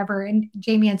or whatever. And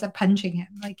Jaime ends up punching him.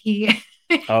 Like you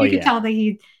can tell that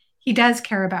he does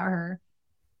care about her.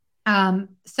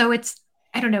 So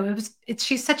I don't know.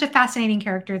 She's such a fascinating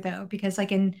character though, because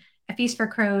like in A Feast for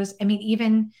Crows, I mean,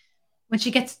 even when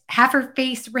she gets half her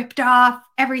face ripped off,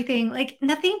 everything, like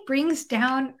nothing brings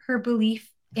down her belief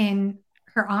in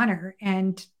her honor.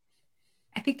 And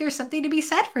I think there's something to be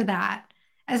said for that.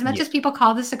 As much as people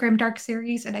call this a grimdark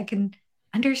series, and I can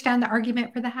understand the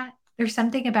argument for that, there's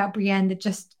something about Brienne that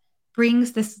just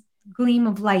brings this gleam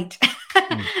of light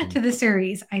to the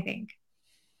series, I think.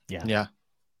 Yeah.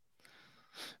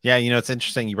 It's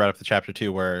interesting you brought up the chapter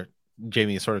 2 where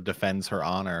Jaime sort of defends her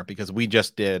honor, because we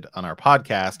just did on our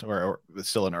podcast, or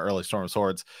still in early Storm of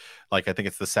Swords, like I think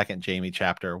it's the second Jaime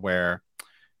chapter where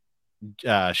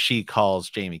she calls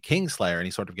Jaime Kingslayer, and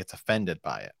he sort of gets offended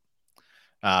by it.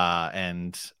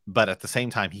 But at the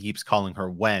same time, he keeps calling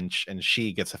her wench, and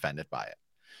she gets offended by it.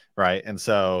 Right. And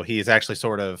so he's actually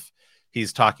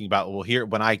he's talking about, well, here,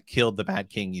 when I killed the Mad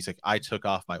King, he's like, I took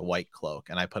off my white cloak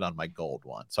and I put on my gold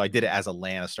one. So I did it as a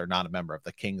Lannister, not a member of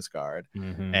the Kingsguard.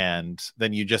 And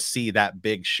then you just see that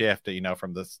big shift,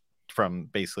 from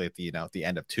basically at the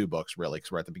end of 2 books, really,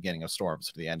 because we're at the beginning of Storms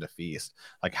to the end of Feast,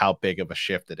 like how big of a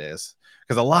shift it is,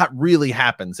 because a lot really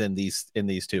happens in these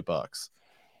 2 books.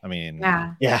 I mean,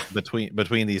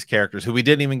 between these characters who we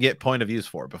didn't even get point of views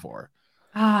for before.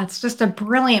 Oh, it's just a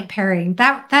brilliant pairing.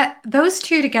 That those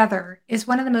two together is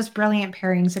one of the most brilliant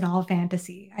pairings in all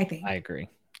fantasy, I think. I agree.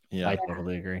 Yeah, I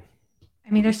totally agree. I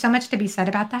mean, there's so much to be said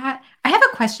about that. I have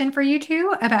a question for you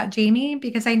two about Jaime,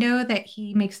 because I know that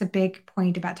he makes a big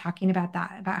point about talking about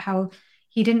that, about how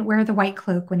he didn't wear the white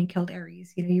cloak when he killed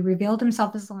Aerys. He revealed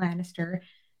himself as a Lannister,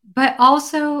 but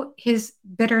also his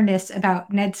bitterness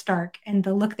about Ned Stark and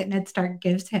the look that Ned Stark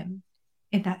gives him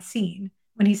in that scene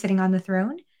when he's sitting on the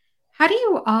throne. How do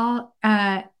you all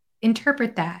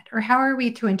interpret that, or how are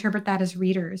we to interpret that as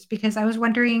readers? Because I was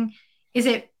wondering, is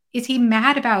he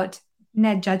mad about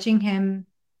Ned judging him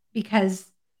because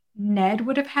Ned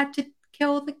would have had to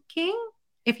kill the king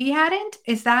if he hadn't?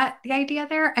 Is that the idea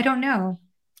there? I don't know.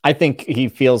 I think he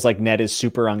feels like Ned is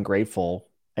super ungrateful.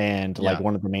 And like Yeah.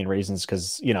 one of the main reasons,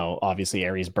 because, you know, obviously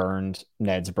Aerys burned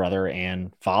Ned's brother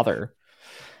and father,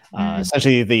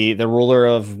 essentially the ruler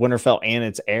of Winterfell and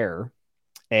its heir.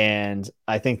 And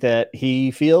I think that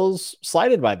he feels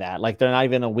slighted by that. Like they're not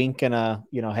even a wink and a,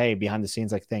 you know, hey, behind the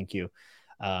scenes, like, thank you.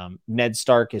 Ned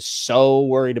Stark is so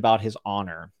worried about his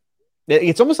honor.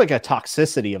 It's almost like a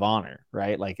toxicity of honor,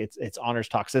 right? Like it's honor's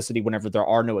toxicity whenever there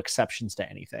are no exceptions to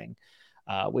anything,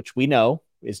 which we know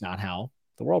is not how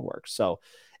the world works. So,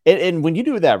 and when you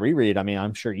do that reread, I mean,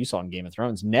 I'm sure you saw in Game of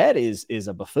Thrones, Ned is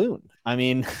a buffoon. I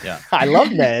mean, Yeah. I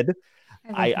love Ned.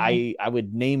 I I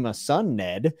would name a son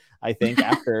Ned, I think,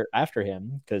 after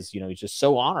him, because, you know, he's just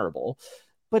so honorable.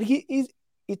 But he's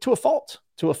to a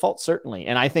fault, certainly.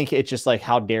 And I think it's just like,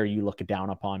 how dare you look down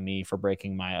upon me for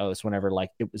breaking my oaths whenever like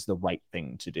it was the right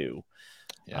thing to do.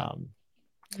 Yeah.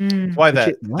 Mm. That's why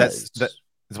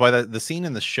that's why the scene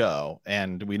in the show,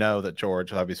 and we know that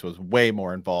George obviously was way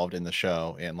more involved in the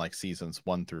show in like seasons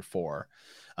 1 through 4,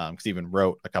 because he even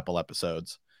wrote a couple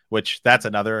episodes. Which that's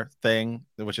another thing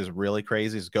which is really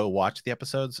crazy, is go watch the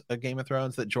episodes of Game of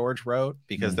Thrones that George wrote,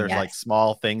 because there's like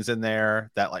small things in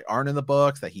there that like aren't in the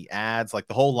books that he adds, like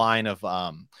the whole line of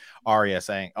Arya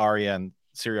and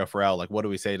Syrio Forel, like, what do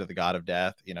we say to the god of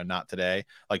death? You know, not today.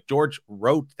 Like George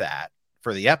wrote that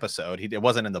for the episode. It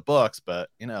wasn't in the books, but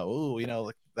you know,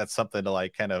 like, that's something to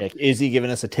like kind of, like, is he giving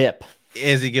us a tip?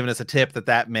 Is he giving us a tip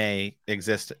that may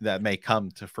exist, that may come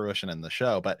to fruition in the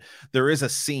show? But there is a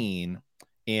scene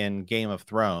in Game of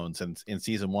Thrones and in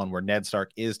season 1 where Ned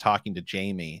Stark is talking to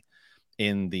Jaime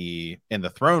in the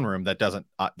throne room that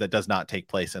does not take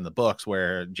place in the books,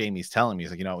 where Jaime's telling me,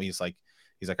 he's like, you know, he's like,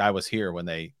 I was here when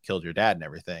they killed your dad and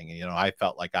everything, and you know, I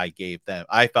felt like I gave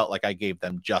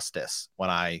them justice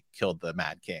when I killed the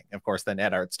Mad King. Of course, then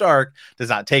Eddard Stark does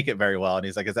not take it very well, and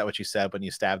he's like, is that what you said when you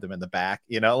stabbed him in the back?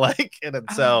 You know, like, and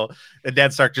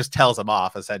Ned Stark just tells him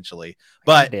off essentially.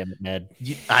 But damn it, Ned.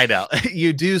 I know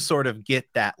you do sort of get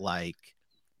that, like,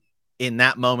 in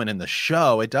that moment in the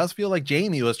show, it does feel like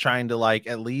Jaime was trying to like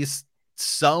at least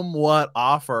somewhat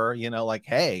offer, you know, like,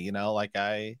 hey, you know, like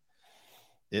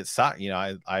it's, you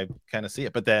know, I kind of see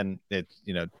it, but then it,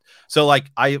 you know, so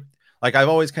I've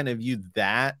always kind of viewed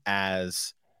that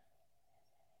as,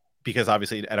 because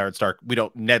obviously Eddard Stark,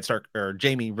 Ned Stark or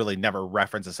Jaime really never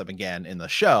references him again in the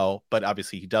show, but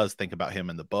obviously he does think about him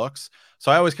in the books.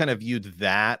 So I always kind of viewed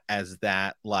that as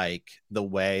that, like, the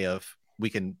way of, we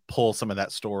can pull some of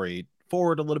that story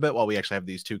forward a little bit while we actually have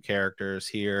these two characters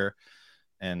here,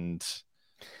 and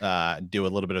do a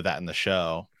little bit of that in the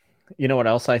show. You know what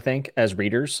else I think, as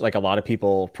readers, like, a lot of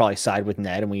people probably side with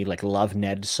Ned, and we like love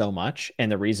Ned so much.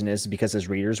 And the reason is because as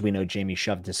readers, we know Jaime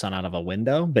shoved his son out of a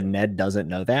window, but Ned doesn't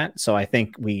know that. So I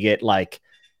think we get like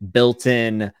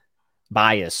built-in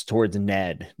bias towards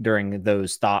Ned during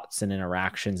those thoughts and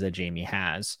interactions that Jaime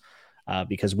has,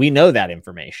 because we know that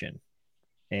information.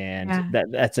 And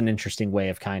that's an interesting way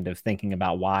of kind of thinking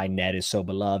about why Ned is so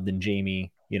beloved, and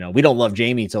Jaime, you know, we don't love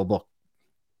Jaime till book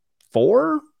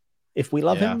 4. If we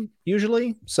love him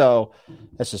usually. So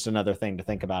that's just another thing to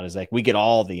think about, is like, we get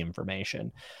all the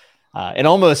information. It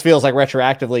almost feels like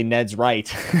retroactively Ned's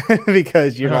right,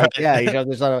 because you're like, yeah, you know,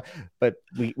 there's but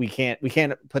we can't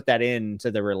put that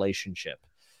into the relationship,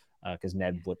 because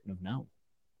Ned wouldn't have known.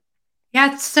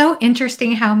 Yeah, it's so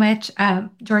interesting how much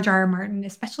George R.R. Martin,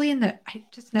 especially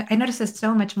I noticed this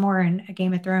so much more in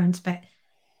Game of Thrones, but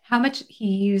how much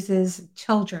he uses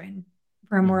children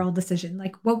for a moral decision.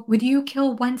 Like, what would you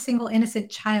kill one single innocent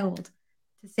child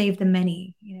to save the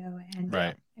many? You know, and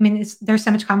right. I mean, there's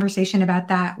so much conversation about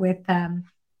that with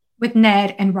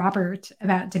Ned and Robert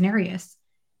about Daenerys,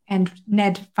 and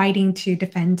Ned fighting to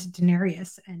defend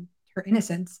Daenerys and her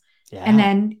innocence. Yeah.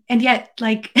 And yet,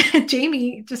 like,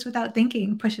 Jaime, just without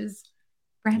thinking, pushes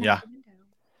Bran out the window.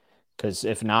 Because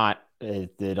if not,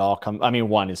 it all comes. I mean,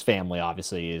 one, his family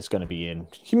obviously is going to be in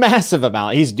massive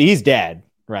amount. He's dead.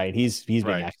 Right. He's being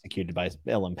executed by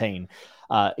Ellen Payne.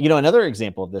 You know, another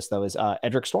example of this, though, is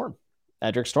Edric Storm.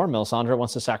 Melisandre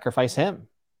wants to sacrifice him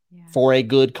for a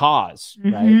good cause,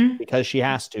 right? Because she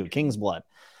has to. King's blood.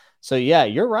 So, yeah,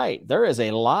 you're right. There is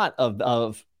a lot of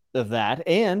that.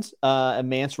 And a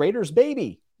Mance Rayder's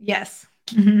baby. Yes.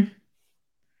 Damn.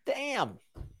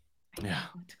 Yeah.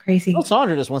 It's crazy.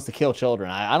 Melisandre just wants to kill children.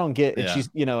 I don't get it. She's,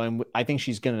 and I think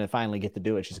she's going to finally get to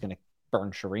do it. She's going to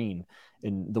burn Shireen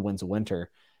in The Winds of Winter.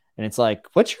 And it's like,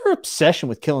 what's your obsession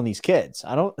with killing these kids?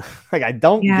 I don't I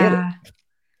don't get it.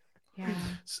 Yeah.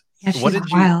 Yeah, she's What did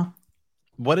wild.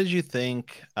 What did you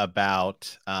think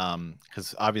about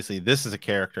because obviously this is a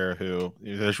character who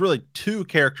there's really two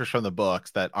characters from the books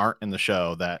that aren't in the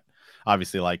show that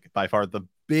obviously like by far the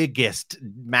biggest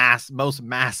most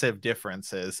massive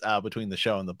differences between the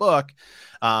show and the book.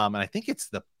 And I think it's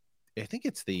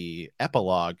the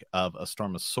epilogue of A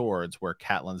Storm of Swords where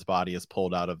Catelyn's body is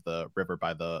pulled out of the river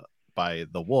by the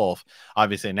wolf.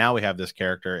 Obviously now we have this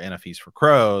character in A Feast for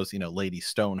Crows, Lady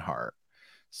Stoneheart.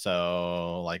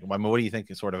 So, like, what do you think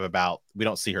is sort of about? We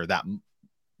don't see her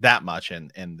that much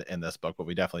in this book, but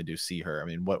we definitely do see her. I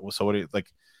mean, what do you like?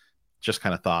 Just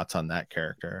kind of thoughts on that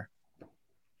character?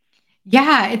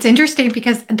 Yeah, it's interesting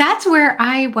because that's where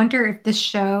I wonder if the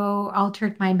show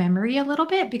altered my memory a little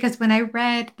bit. Because when I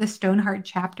read the Stoneheart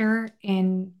chapter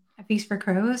in A Feast for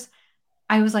Crows,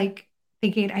 I was like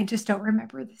thinking, I just don't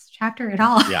remember this chapter at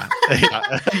all. Yeah,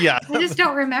 yeah. I just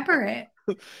don't remember it.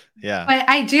 Yeah. But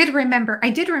I did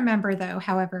remember though,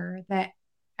 however, that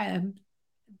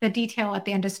the detail at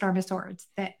the end of Storm of Swords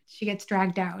that she gets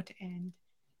dragged out and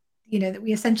that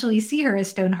we essentially see her as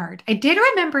Stoneheart. I did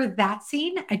remember that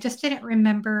scene. I just didn't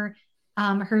remember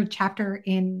her chapter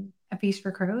in A Feast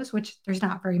for Crows, which there's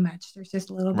not very much. There's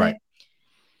just a little bit.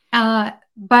 But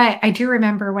I do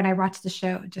remember when I watched the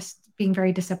show just being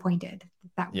very disappointed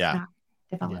that was not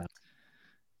developed.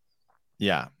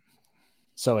 Yeah.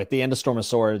 So at the end of Storm of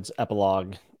Swords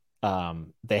epilogue,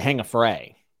 they hang a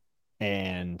fray,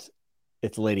 and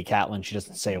it's Lady Catelyn. She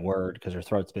doesn't say a word because her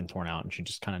throat's been torn out, and she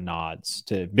just kind of nods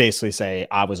to basically say,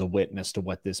 I was a witness to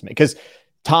what this made. Because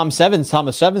Thomas Seven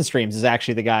Streams is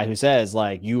actually the guy who says,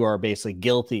 like, you are basically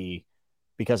guilty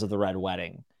because of the Red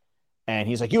Wedding. And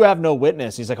he's like, you have no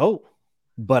witness. He's like, oh,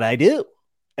 but I do.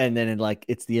 And then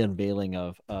it's the unveiling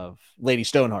of Lady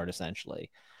Stoneheart, essentially.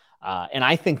 And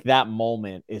I think that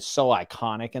moment is so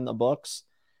iconic in the books.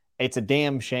 It's a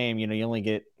damn shame, you only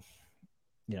get,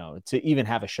 to even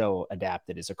have a show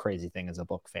adapted is a crazy thing as a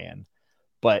book fan.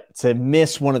 But to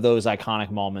miss one of those iconic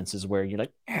moments is where you're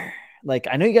like,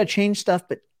 I know you got to change stuff,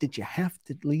 but did you have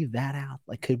to leave that out?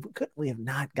 Like, could we have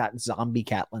not gotten zombie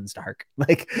Catelyn Stark?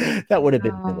 Like, that would have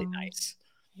been really nice.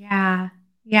 Yeah.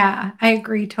 Yeah, I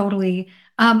agree totally.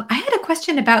 I had a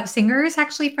question about singers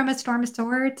actually from A Storm of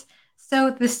Swords.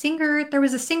 So there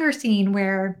was a singer scene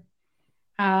where,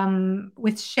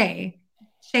 with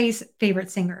Shay's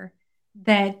favorite singer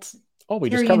that we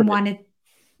Tyrion just covered wanted.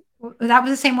 That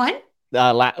was the same one?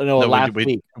 Last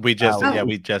week. We just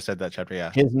said that chapter.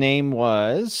 Yeah. His name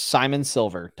was Simon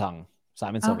Silvertongue.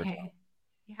 Okay.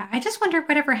 Yeah. I just wonder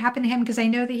whatever happened to him because I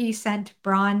know that he sent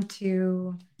Bronn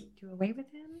to do away with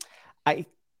him.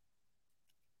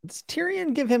 Does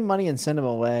Tyrion give him money and send him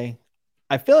away?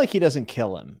 I feel like he doesn't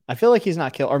kill him. I feel like he's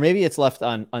not killed, or maybe it's left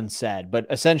unsaid. But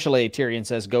essentially, Tyrion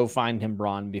says, "Go find him,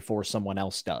 Bronn, before someone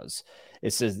else does."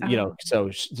 It says, so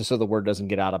the word doesn't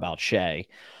get out about Shay.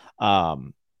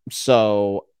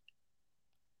 So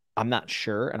I'm not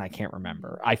sure, and I can't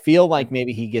remember. I feel like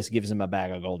maybe he just gives him a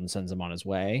bag of gold and sends him on his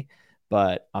way,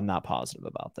 but I'm not positive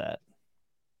about that.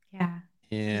 Yeah.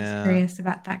 I was curious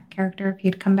about that character if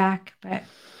he'd come back, but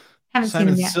haven't seen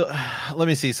him yet. Let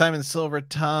me see. Simon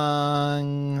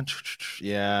Silvertongue.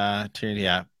 Yeah.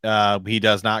 Yeah. He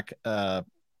does not.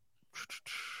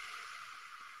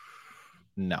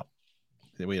 No,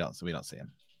 we don't see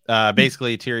him.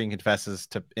 Basically, Tyrion confesses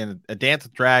to in A Dance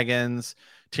with Dragons.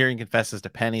 Tyrion confesses to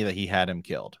Penny that he had him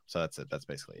killed. So that's it. That's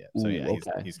basically it. So yeah,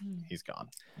 he's gone.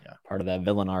 Yeah. Part of that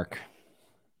villain arc.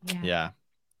 Yeah.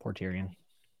 Poor Tyrion.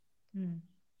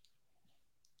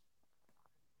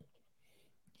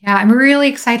 Yeah, I'm really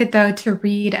excited though to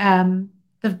read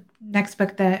the next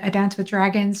book, A Dance with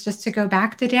Dragons, just to go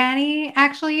back to Dany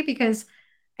actually, because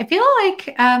I feel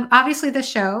like obviously the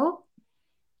show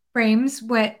frames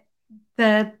what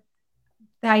the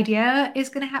idea is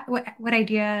going to have, what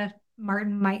idea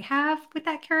Martin might have with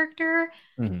that character.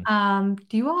 What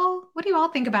do you all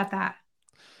think about that?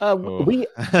 I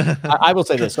will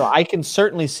say this. So I can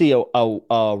certainly see a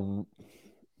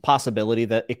possibility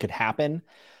that it could happen.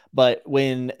 But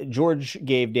when George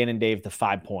gave Dan and Dave the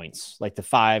 5 points, like the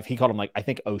 5, he called them I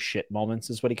think, oh shit moments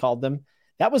is what he called them.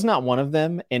 That was not one of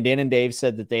them. And Dan and Dave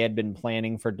said that they had been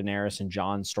planning for Daenerys and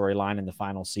Jon's storyline in the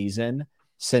final season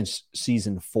since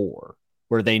season 4,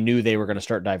 where they knew they were going to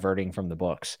start diverting from the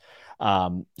books.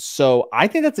 So I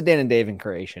think that's a Dan and Dave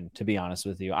creation, to be honest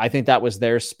with you. I think that was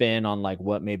their spin on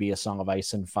what maybe A Song of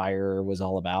Ice and Fire was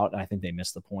all about. And I think they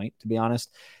missed the point, to be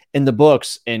honest. In the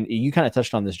books, and you kind of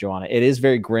touched on this, Joanna, it is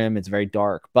very grim. It's very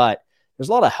dark, but there's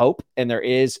a lot of hope. And there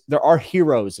are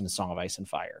heroes in A Song of Ice and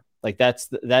Fire. Like that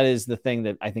is the thing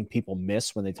that I think people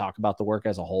miss when they talk about the work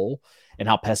as a whole and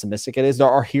how pessimistic it is. There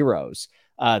are heroes.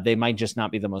 They might just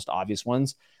not be the most obvious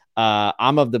ones.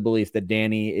 I'm of the belief that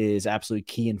Dany is absolutely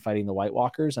key in fighting the White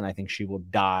Walkers, and I think she will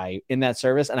die in that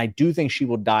service. And I do think she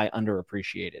will die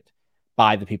underappreciated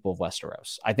by the people of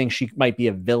Westeros. I think she might be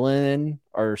a villain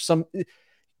or some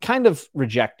kind of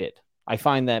rejected. I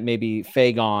find that maybe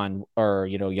Fagon or,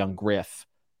 young Griff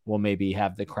will maybe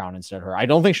have the crown instead of her. I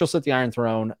don't think she'll sit the Iron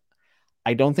Throne.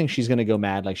 I don't think she's going to go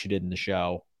mad like she did in the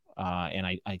show. And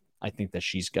I think that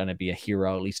she's going to be a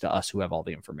hero, at least to us who have all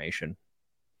the information.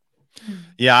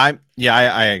 Yeah,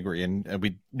 I agree.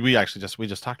 And we actually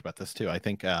just talked about this too. I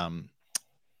think, I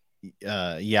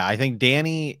think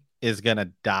Dany is going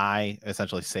to die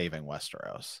essentially saving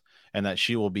Westeros, and that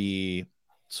she will be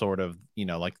sort of,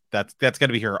 like that's going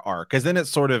to be her arc. Cause then it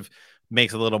sort of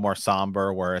makes it a little more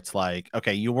somber where it's like,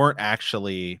 okay, you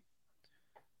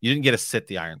didn't get to sit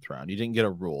the Iron Throne. You didn't get a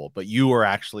rule, but you were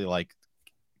actually like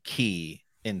key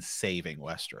in saving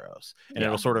Westeros. And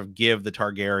it'll sort of give the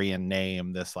Targaryen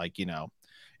name this, like,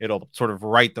 it'll sort of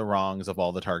right the wrongs of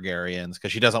all the Targaryens,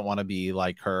 because she doesn't want to be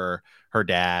like her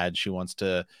dad. She wants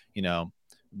to,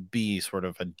 be sort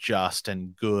of a just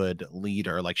and good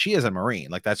leader. Like she is a Marine.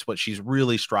 Like that's what she's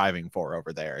really striving for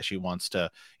over there. She wants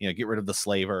to, get rid of the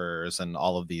slavers and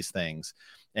all of these things.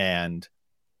 And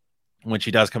when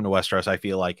she does come to Westeros, I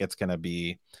feel like it's going to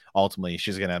be ultimately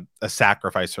she's going to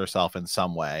sacrifice herself in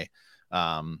some way,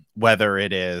 whether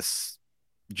it is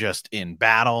just in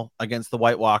battle against the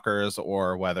White Walkers,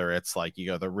 or whether it's like,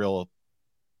 the real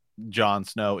Jon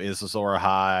Snow is Azor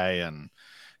Ahai and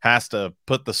has to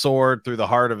put the sword through the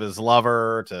heart of his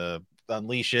lover to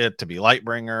unleash it, to be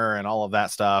Lightbringer and all of that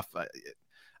stuff.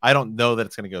 I don't know that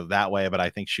it's going to go that way, but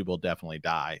I think she will definitely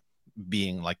die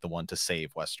being like the one to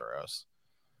save Westeros.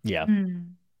 Yeah.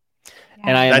 Mm.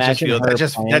 And I imagine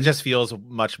that just feels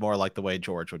much more like the way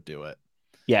George would do it.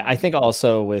 Yeah, I think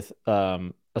also with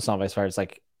A Song of Ice and Fire, it's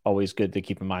like always good to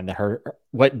keep in mind that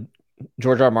what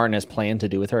George R. R. Martin has planned to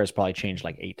do with her has probably changed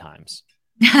like 8 times.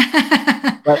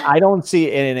 But I don't see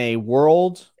it in a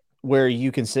world where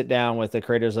you can sit down with the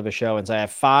creators of a show and say, I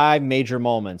have 5 major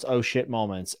moments, oh shit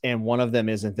moments, and one of them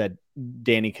isn't that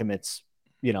Dany commits,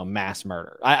 mass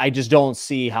murder. I just don't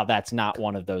see how that's not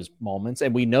one of those moments.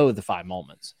 And we know the 5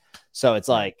 moments. So it's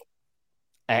like,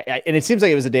 and it seems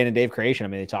like it was a Dan and Dave creation. I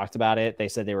mean, they talked about it. They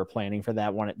said they were planning for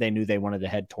that one. They knew they wanted to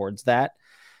head towards that.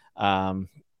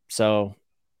 So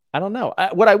I don't know.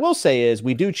 What I will say is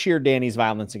we do cheer Dany's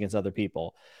violence against other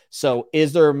people. So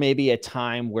is there maybe a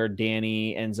time where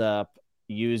Dany ends up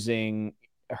using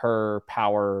her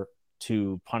power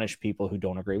to punish people who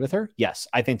don't agree with her? Yes,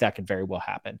 I think that could very well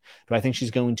happen. Do I think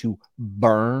she's going to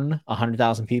burn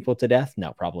 100,000 people to death?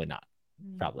 No, probably not.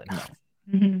 Probably not.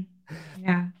 Mm-hmm.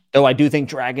 Yeah. Though I do think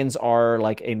dragons are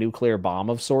like a nuclear bomb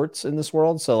of sorts in this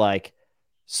world. So like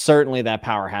certainly that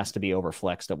power has to be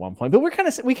overflexed at one point. But we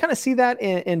kind of see that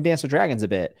in Dance with Dragons a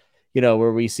bit,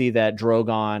 where we see that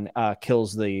Drogon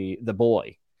kills the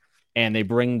boy, and they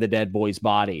bring the dead boy's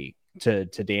body to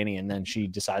Dany, and then she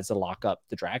decides to lock up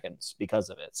the dragons because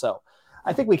of it. So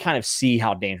I think we kind of see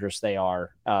how dangerous they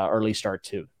are, or at least start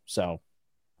to. So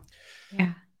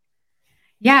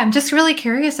yeah, I'm just really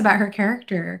curious about her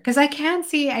character, because I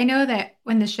know that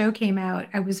when the show came out,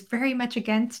 I was very much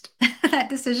against that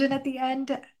decision at the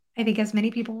end. I think as many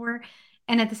people were.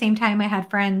 And at the same time, I had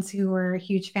friends who were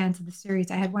huge fans of the series.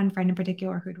 I had one friend in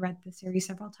particular who'd read the series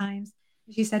several times.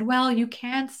 She said, well, you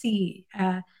can see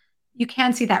that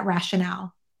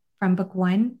rationale from book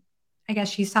 1. I guess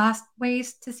she saw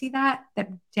ways to see that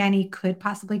Dany could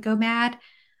possibly go mad.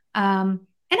 And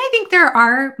I think there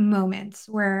are moments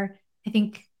where I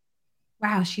think,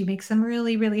 wow, she makes some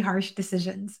really, really harsh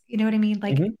decisions. You know what I mean?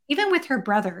 Like even with her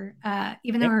brother,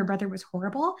 even though her brother was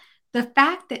horrible, the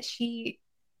fact that she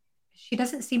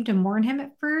doesn't seem to mourn him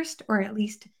at first, or at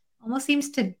least almost seems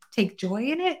to take joy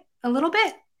in it a little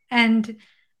bit. And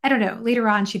I don't know, later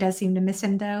on, she does seem to miss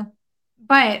him though.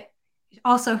 But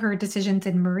also her decisions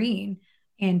in Meereen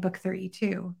in book 3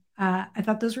 too. I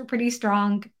thought those were pretty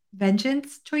strong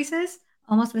vengeance choices,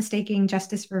 almost mistaking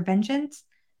justice for vengeance.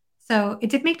 So it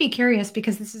did make me curious,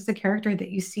 because this is a character that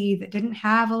you see that didn't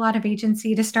have a lot of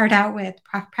agency to start out with,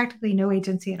 practically no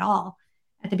agency at all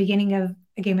at the beginning of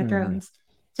A Game of Thrones,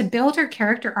 to build her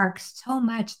character arc so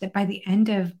much that by the end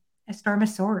of A Storm of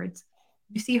Swords,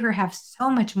 you see her have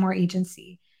so much more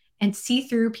agency and see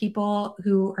through people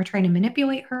who are trying to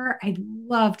manipulate her. I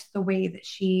loved the way that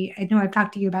I know I've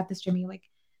talked to you about this, Jimmy, like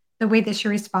the way that she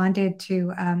responded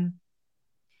to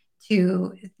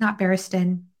not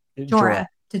Barristan, Jorah.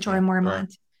 To Jorah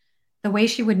Mormont, the way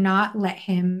she would not let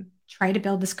him try to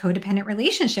build this codependent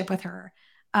relationship with her.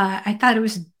 I thought it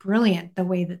was brilliant the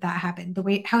way that happened, the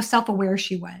way how self-aware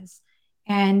she was.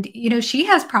 And, she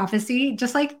has prophecy,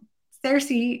 just like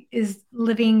Cersei is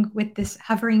living with this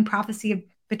hovering prophecy of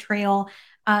betrayal.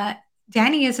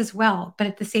 Dany is as well, but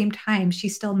at the same time, she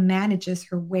still manages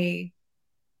her way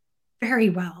very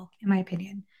well, in my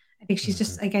opinion. I think she's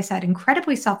just, like I said,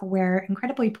 incredibly self-aware,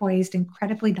 incredibly poised,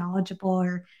 incredibly knowledgeable,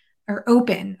 or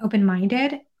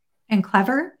open-minded, and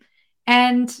clever.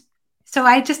 And so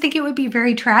I just think it would be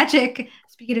very tragic,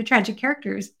 speaking of tragic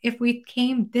characters, if we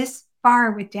came this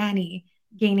far with Dany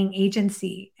gaining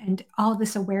agency and all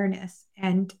this awareness,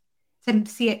 and to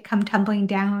see it come tumbling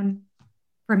down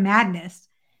for madness.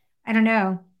 I don't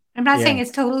know. I'm not saying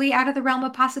it's totally out of the realm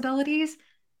of possibilities,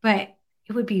 but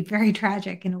it would be very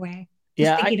tragic in a way.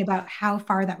 Just thinking about how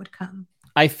far that would come.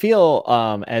 I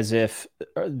feel as if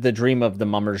the dream of the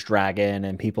Mummer's Dragon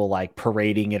and people like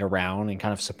parading it around and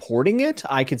kind of supporting it,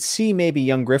 I could see maybe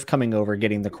young Griff coming over,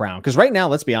 getting the crown. Because right now,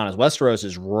 let's be honest, Westeros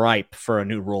is ripe for a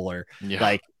new ruler. Yeah.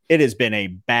 Like, it has been a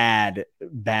bad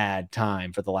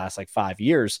time for the last 5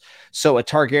 years. So a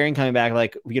Targaryen coming back,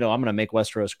 I'm going to make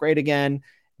Westeros great again.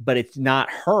 But it's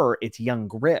not her, it's young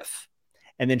Griff.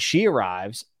 And then she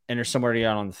arrives and there's somebody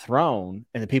on the throne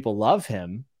and the people love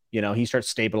him. He starts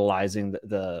stabilizing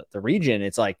the region.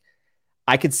 It's like,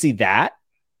 I could see that.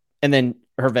 And then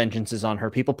her vengeance is on her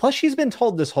people. Plus, she's been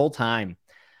told this whole time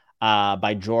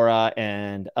by Jorah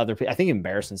and other people. I think even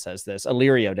Barristan says this.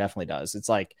 Illyrio definitely does. It's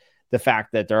like the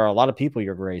fact that there are a lot of people,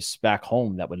 Your Grace, back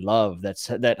home that would love that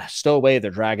stow away their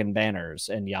dragon banners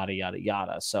and yada, yada,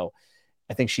 yada. So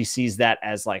I think she sees that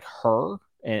as like her,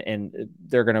 and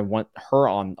they're going to want her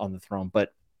on the throne.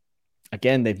 But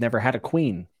again, they've never had a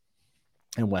queen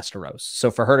in Westeros. So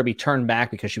for her to be turned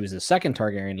back because she was the second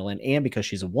Targaryen to land and because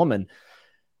she's a woman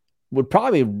would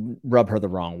probably rub her the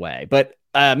wrong way. But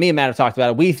me and Matt have talked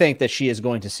about it. We think that she is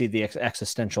going to see the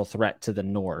existential threat to the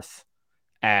North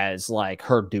as like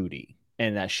her duty,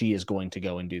 and that she is going to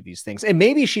go and do these things. And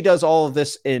maybe she does all of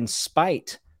this in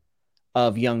spite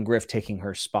of young Griff taking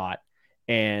her spot.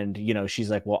 And, she's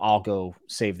like, well, I'll go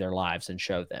save their lives and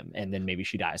show them. And then maybe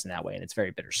she dies in that way. And it's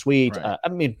very bittersweet. Right. I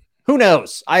mean, who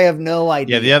knows? I have no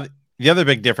idea. Yeah. The other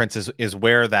big difference is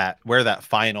where the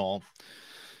final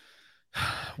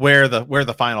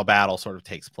battle sort of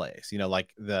takes place. Like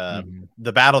the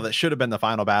battle that should have been the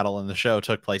final battle in the show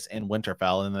took place in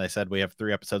Winterfell. And then they said, we have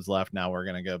 3 episodes left. Now we're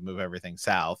going to go move everything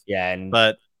south. Yeah.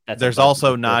 But there's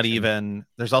also not even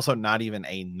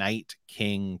a Night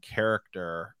King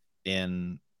character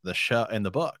in the show, in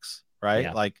the books, right?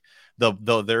 Yeah. Like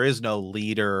though there is no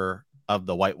leader of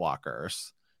the White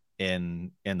Walkers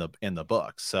in the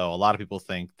books. So a lot of people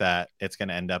think that it's going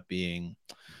to end up being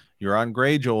Euron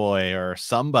Greyjoy or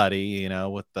somebody,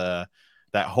 with that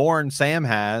horn Sam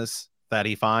has that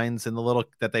he finds they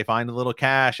find in the little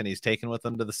cache, and he's taken with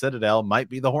him to the Citadel, might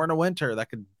be the Horn of Winter that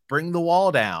could bring the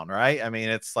wall down, right? I mean,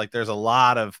 it's like there's a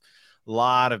lot of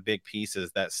big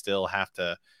pieces that still have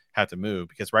to move,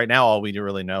 because right now all we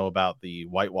really know about the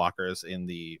White Walkers in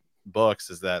the books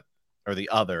is that, or the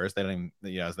others, they don't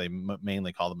even, as they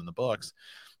mainly call them in the books,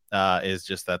 is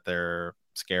just that they're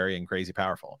scary and crazy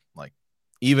powerful. Like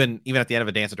even at the end of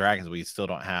A Dance of Dragons, we still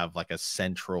don't have like a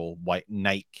central white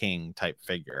Night King type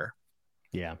figure.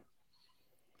 Yeah.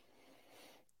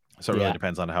 So it really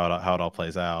depends on how it all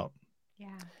plays out. Yeah.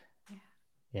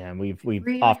 Yeah, and we've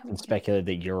often speculated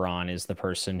that Euron is the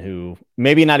person who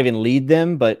maybe not even lead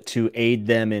them, but to aid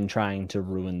them in trying to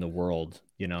ruin the world.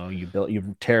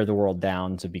 You tear the world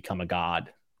down to become a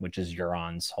god, which is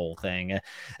Euron's whole thing.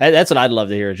 That's what I'd love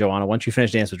to hear, Joanna. Once you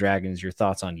finish Dance with Dragons, your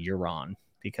thoughts on Euron,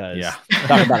 because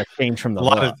talk about a change from the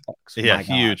books.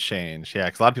 Huge change. Yeah,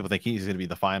 because a lot of people think he's going to be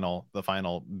the final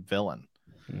villain.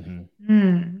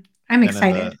 Mm-hmm. I'm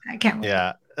excited. I can't wait.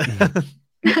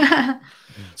 Yeah.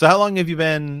 So how long have you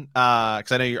been,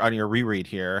 because I know you're on your reread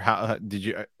here,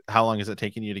 how long is it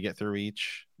taking you to get through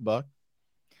each book?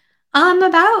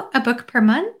 About a book per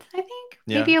month, I think.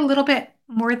 Maybe a little bit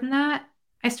more than that.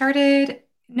 I started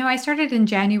in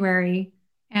January,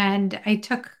 and I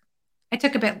took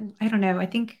a bit, I don't know, I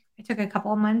think I took a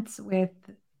couple of months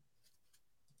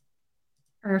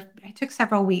I took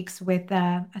several weeks with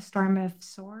A Storm of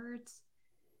Swords.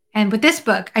 And with this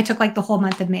book, I took like the whole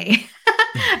month of May.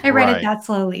 I read it that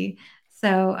slowly.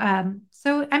 So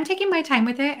I'm taking my time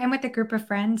with it. I'm with a group of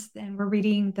friends, and we're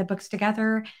reading the books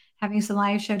together, having some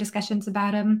live show discussions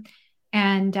about them.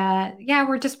 And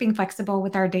we're just being flexible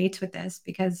with our dates with this,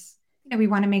 because we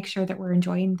want to make sure that we're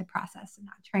enjoying the process and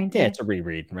not trying to it's a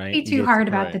reread, right? Be too hard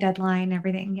about the deadline and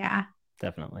everything. Yeah.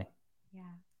 Definitely. Yeah.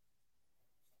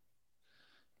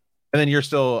 And then you're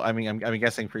still, I mean, I'm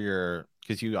guessing for your,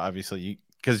 because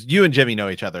you and Jimmy know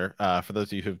each other. For those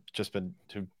of you who've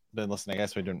been listening, I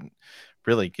guess we didn't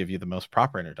really give you the most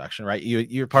proper introduction, right?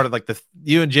 You're part of like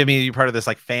you and Jimmy, you're part of this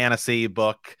like fantasy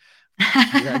book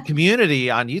community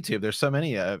on YouTube. There's so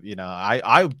many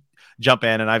I jump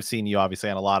in, and I've seen you obviously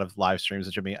on a lot of live streams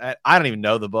with Jimmy. I don't even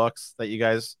know the books that you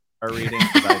guys are reading.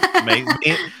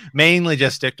 I mainly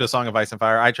just stick to A Song of Ice and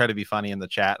Fire. I try to be funny in the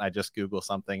chat, and I just Google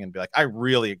something and be like, I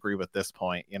really agree with this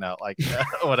point, like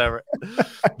whatever.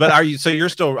 But you're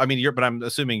still, I mean, but I'm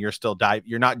assuming you're still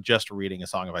you're not just reading A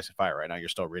Song of Ice and Fire right now. You're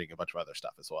still reading a bunch of other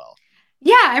stuff as well.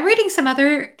 Yeah, I'm reading some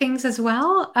other things as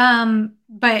well.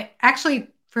 But actually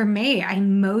for May, I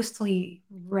mostly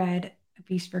read A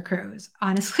Feast for Crows.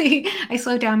 Honestly, I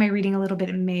slowed down my reading a little bit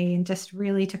in May and just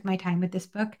really took my time with this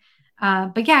book.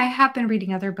 But yeah, I have been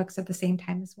reading other books at the same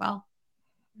time as well.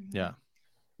 Yeah.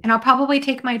 And I'll probably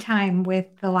take my time with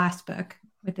the last book,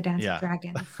 with the Dance of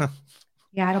Dragons.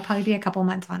 Yeah, it'll probably be a couple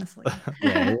months, honestly.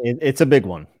 Yeah, it's a big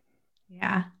one.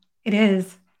 Yeah, it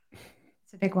is.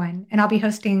 It's a big one. And I'll be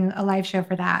hosting a live show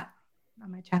for that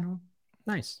on my channel.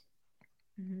 Nice.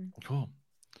 Cool.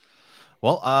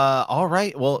 Well, all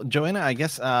right. Well, Joanna, I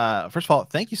guess, first of all,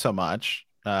 thank you so much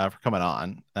for coming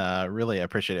on. Really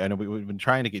appreciate it. I know we've been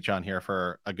trying to get you on here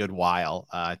for a good while.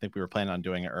 I think we were planning on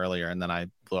doing it earlier, and then I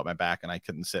blew up my back and I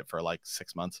couldn't sit for like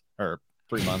 6 months or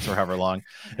 3 months or however long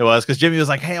it was, because Jimmy was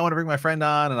like, hey, I want to bring my friend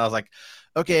on, and I was like,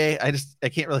 okay, I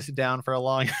can't really sit down for a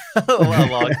long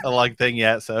thing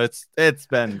yet. So it's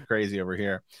been crazy over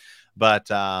here.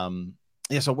 But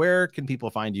yeah, so where can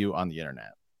people find you on the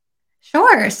internet?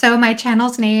 Sure. So my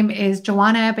channel's name is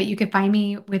Joanna, but you can find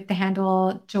me with the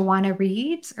handle Joanna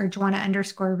Reads or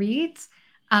Joanna_Reads.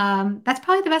 That's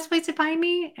probably the best place to find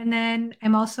me. And then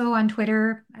I'm also on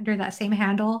Twitter under that same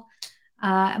handle.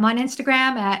 I'm on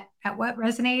Instagram at What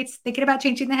Resonates. Thinking about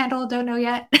changing the handle, don't know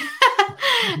yet.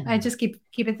 I just keep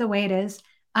it the way it is.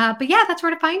 But yeah, that's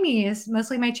where to find me, is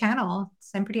mostly my channel.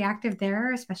 So I'm pretty active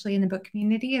there, especially in the book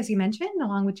community, as you mentioned,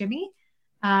 along with Jimmy.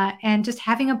 And just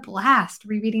having a blast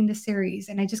rereading the series.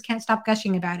 And I just can't stop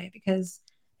gushing about it because,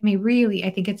 I mean, really,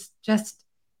 I think it's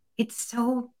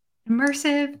so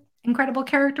immersive, incredible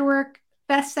character work,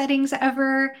 best settings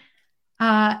ever,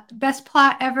 best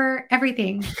plot ever,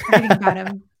 everything about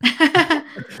him.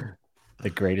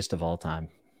 The greatest of all time.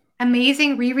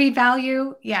 Amazing reread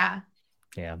value. Yeah.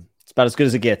 Yeah. It's about as good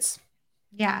as it gets.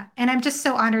 Yeah. And I'm just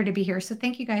so honored to be here. So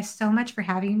thank you guys so much for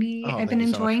having me. Oh, I've been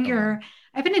enjoying your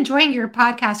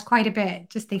podcast quite a bit.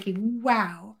 Just thinking,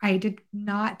 wow, I did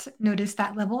not notice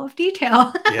that level of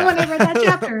detail when I read that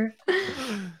chapter.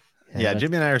 Yeah,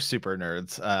 Jimmy and I are super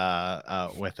nerds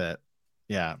with it.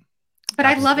 Yeah. But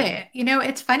I love it.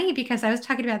 It's funny because I was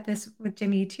talking about this with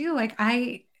Jimmy too. Like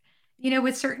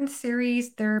with certain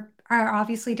series, there are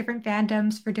obviously different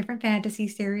fandoms for different fantasy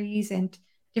series and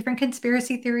different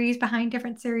conspiracy theories behind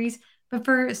different series. But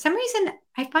for some reason,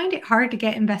 I find it hard to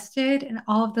get invested in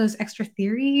all of those extra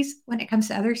theories when it comes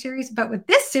to other series. But with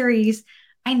this series,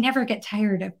 I never get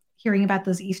tired of hearing about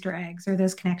those Easter eggs or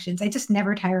those connections. I just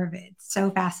never tire of it. It's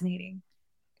so fascinating.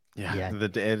 Yeah.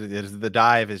 The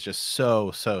dive is just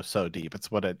so deep.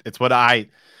 I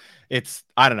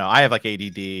don't know. I have like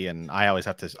ADD, and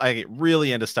I get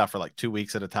really into stuff for like 2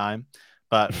 weeks at a time.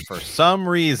 But for some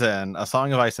reason, A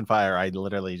Song of Ice and Fire, I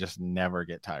literally just never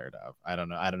get tired of. I don't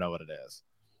know what it is.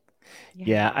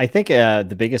 Yeah, I think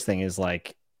the biggest thing is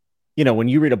like, when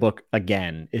you read a book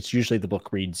again, it's usually the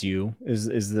book reads you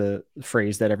is the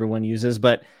phrase that everyone uses.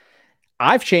 But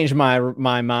I've changed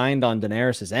my mind on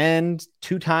Daenerys' end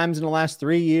 2 times in the last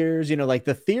 3 years. Like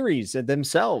the theories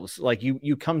themselves, like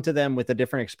you come to them with a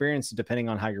different experience depending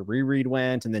on how your reread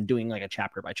went, and then doing like a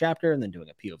chapter by chapter, and then doing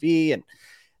a POV, and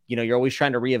you're always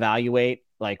trying to reevaluate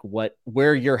like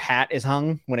where your hat is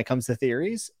hung when it comes to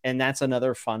theories. And that's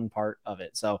another fun part of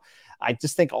it. So I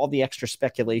just think all the extra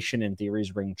speculation and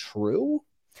theories ring true.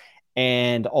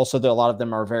 And also a lot of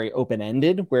them are very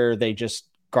open-ended, where they just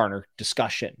garner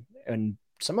discussion. And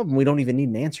some of them we don't even need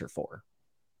an answer for.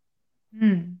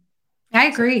 I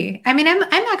agree. I mean, I'm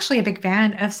actually a big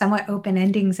fan of somewhat open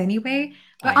endings anyway.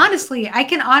 But honestly, I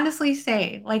can honestly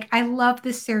say, like, I love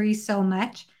this series so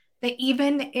much that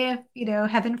even if,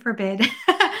 heaven forbid,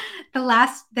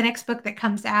 the next book that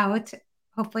comes out,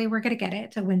 hopefully we're going to get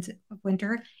it to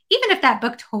Winter. Even if that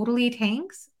book totally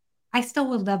tanks, I still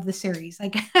would love the series.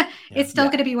 Like, it's still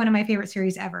going to be one of my favorite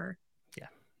series ever.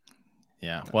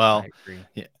 Yeah. Well,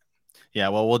 yeah.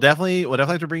 Well, we'll definitely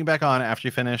have to bring you back on after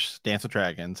you finish Dance with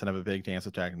Dragons and have a big Dance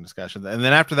with Dragons discussion. And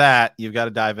then after that, you've got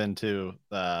to dive into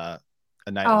A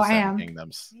Night of the Seven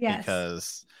Kingdoms. Yes.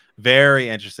 Because very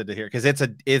interested to hear, because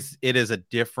it is a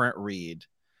different read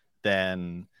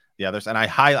than the others. And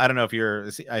I don't know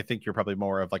if I think you're probably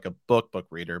more of like a book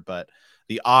reader, but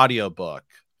the audiobook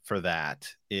for that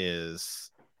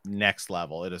is next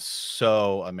level. It is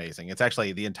so amazing. It's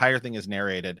actually, the entire thing is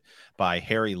narrated by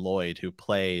Harry Lloyd, who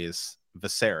plays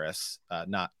Viserys,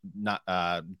 not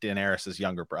Daenerys's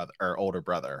younger brother or older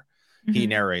brother.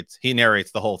 Mm-hmm. He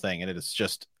narrates the whole thing, and it is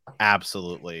just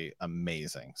absolutely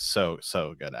amazing. So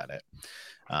good at it.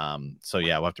 So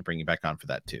yeah, we'll have to bring you back on for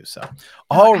that too. So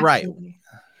all right.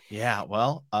 Yeah,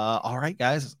 well, all right,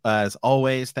 guys. As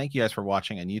always, thank you guys for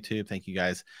watching on YouTube. Thank you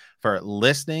guys for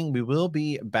listening. We will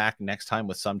be back next time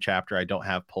with some chapter I don't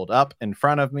have pulled up in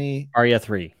front of me. Arya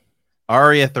 3.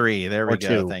 There we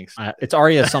go. Thanks. It's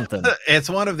Arya something. It's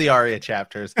one of the Arya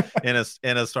chapters in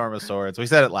a Storm of Swords. We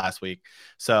said it last week,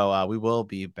 so we will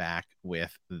be back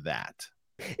with that.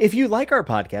 If you like our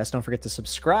podcast, don't forget to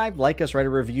subscribe, like us, write a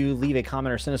review, leave a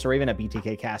comment, or send us a raven at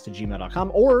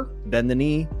btkcast@gmail.com or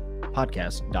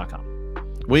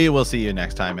bendthekneepodcast.com. We will see you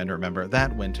next time, and remember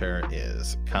that winter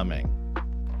is coming.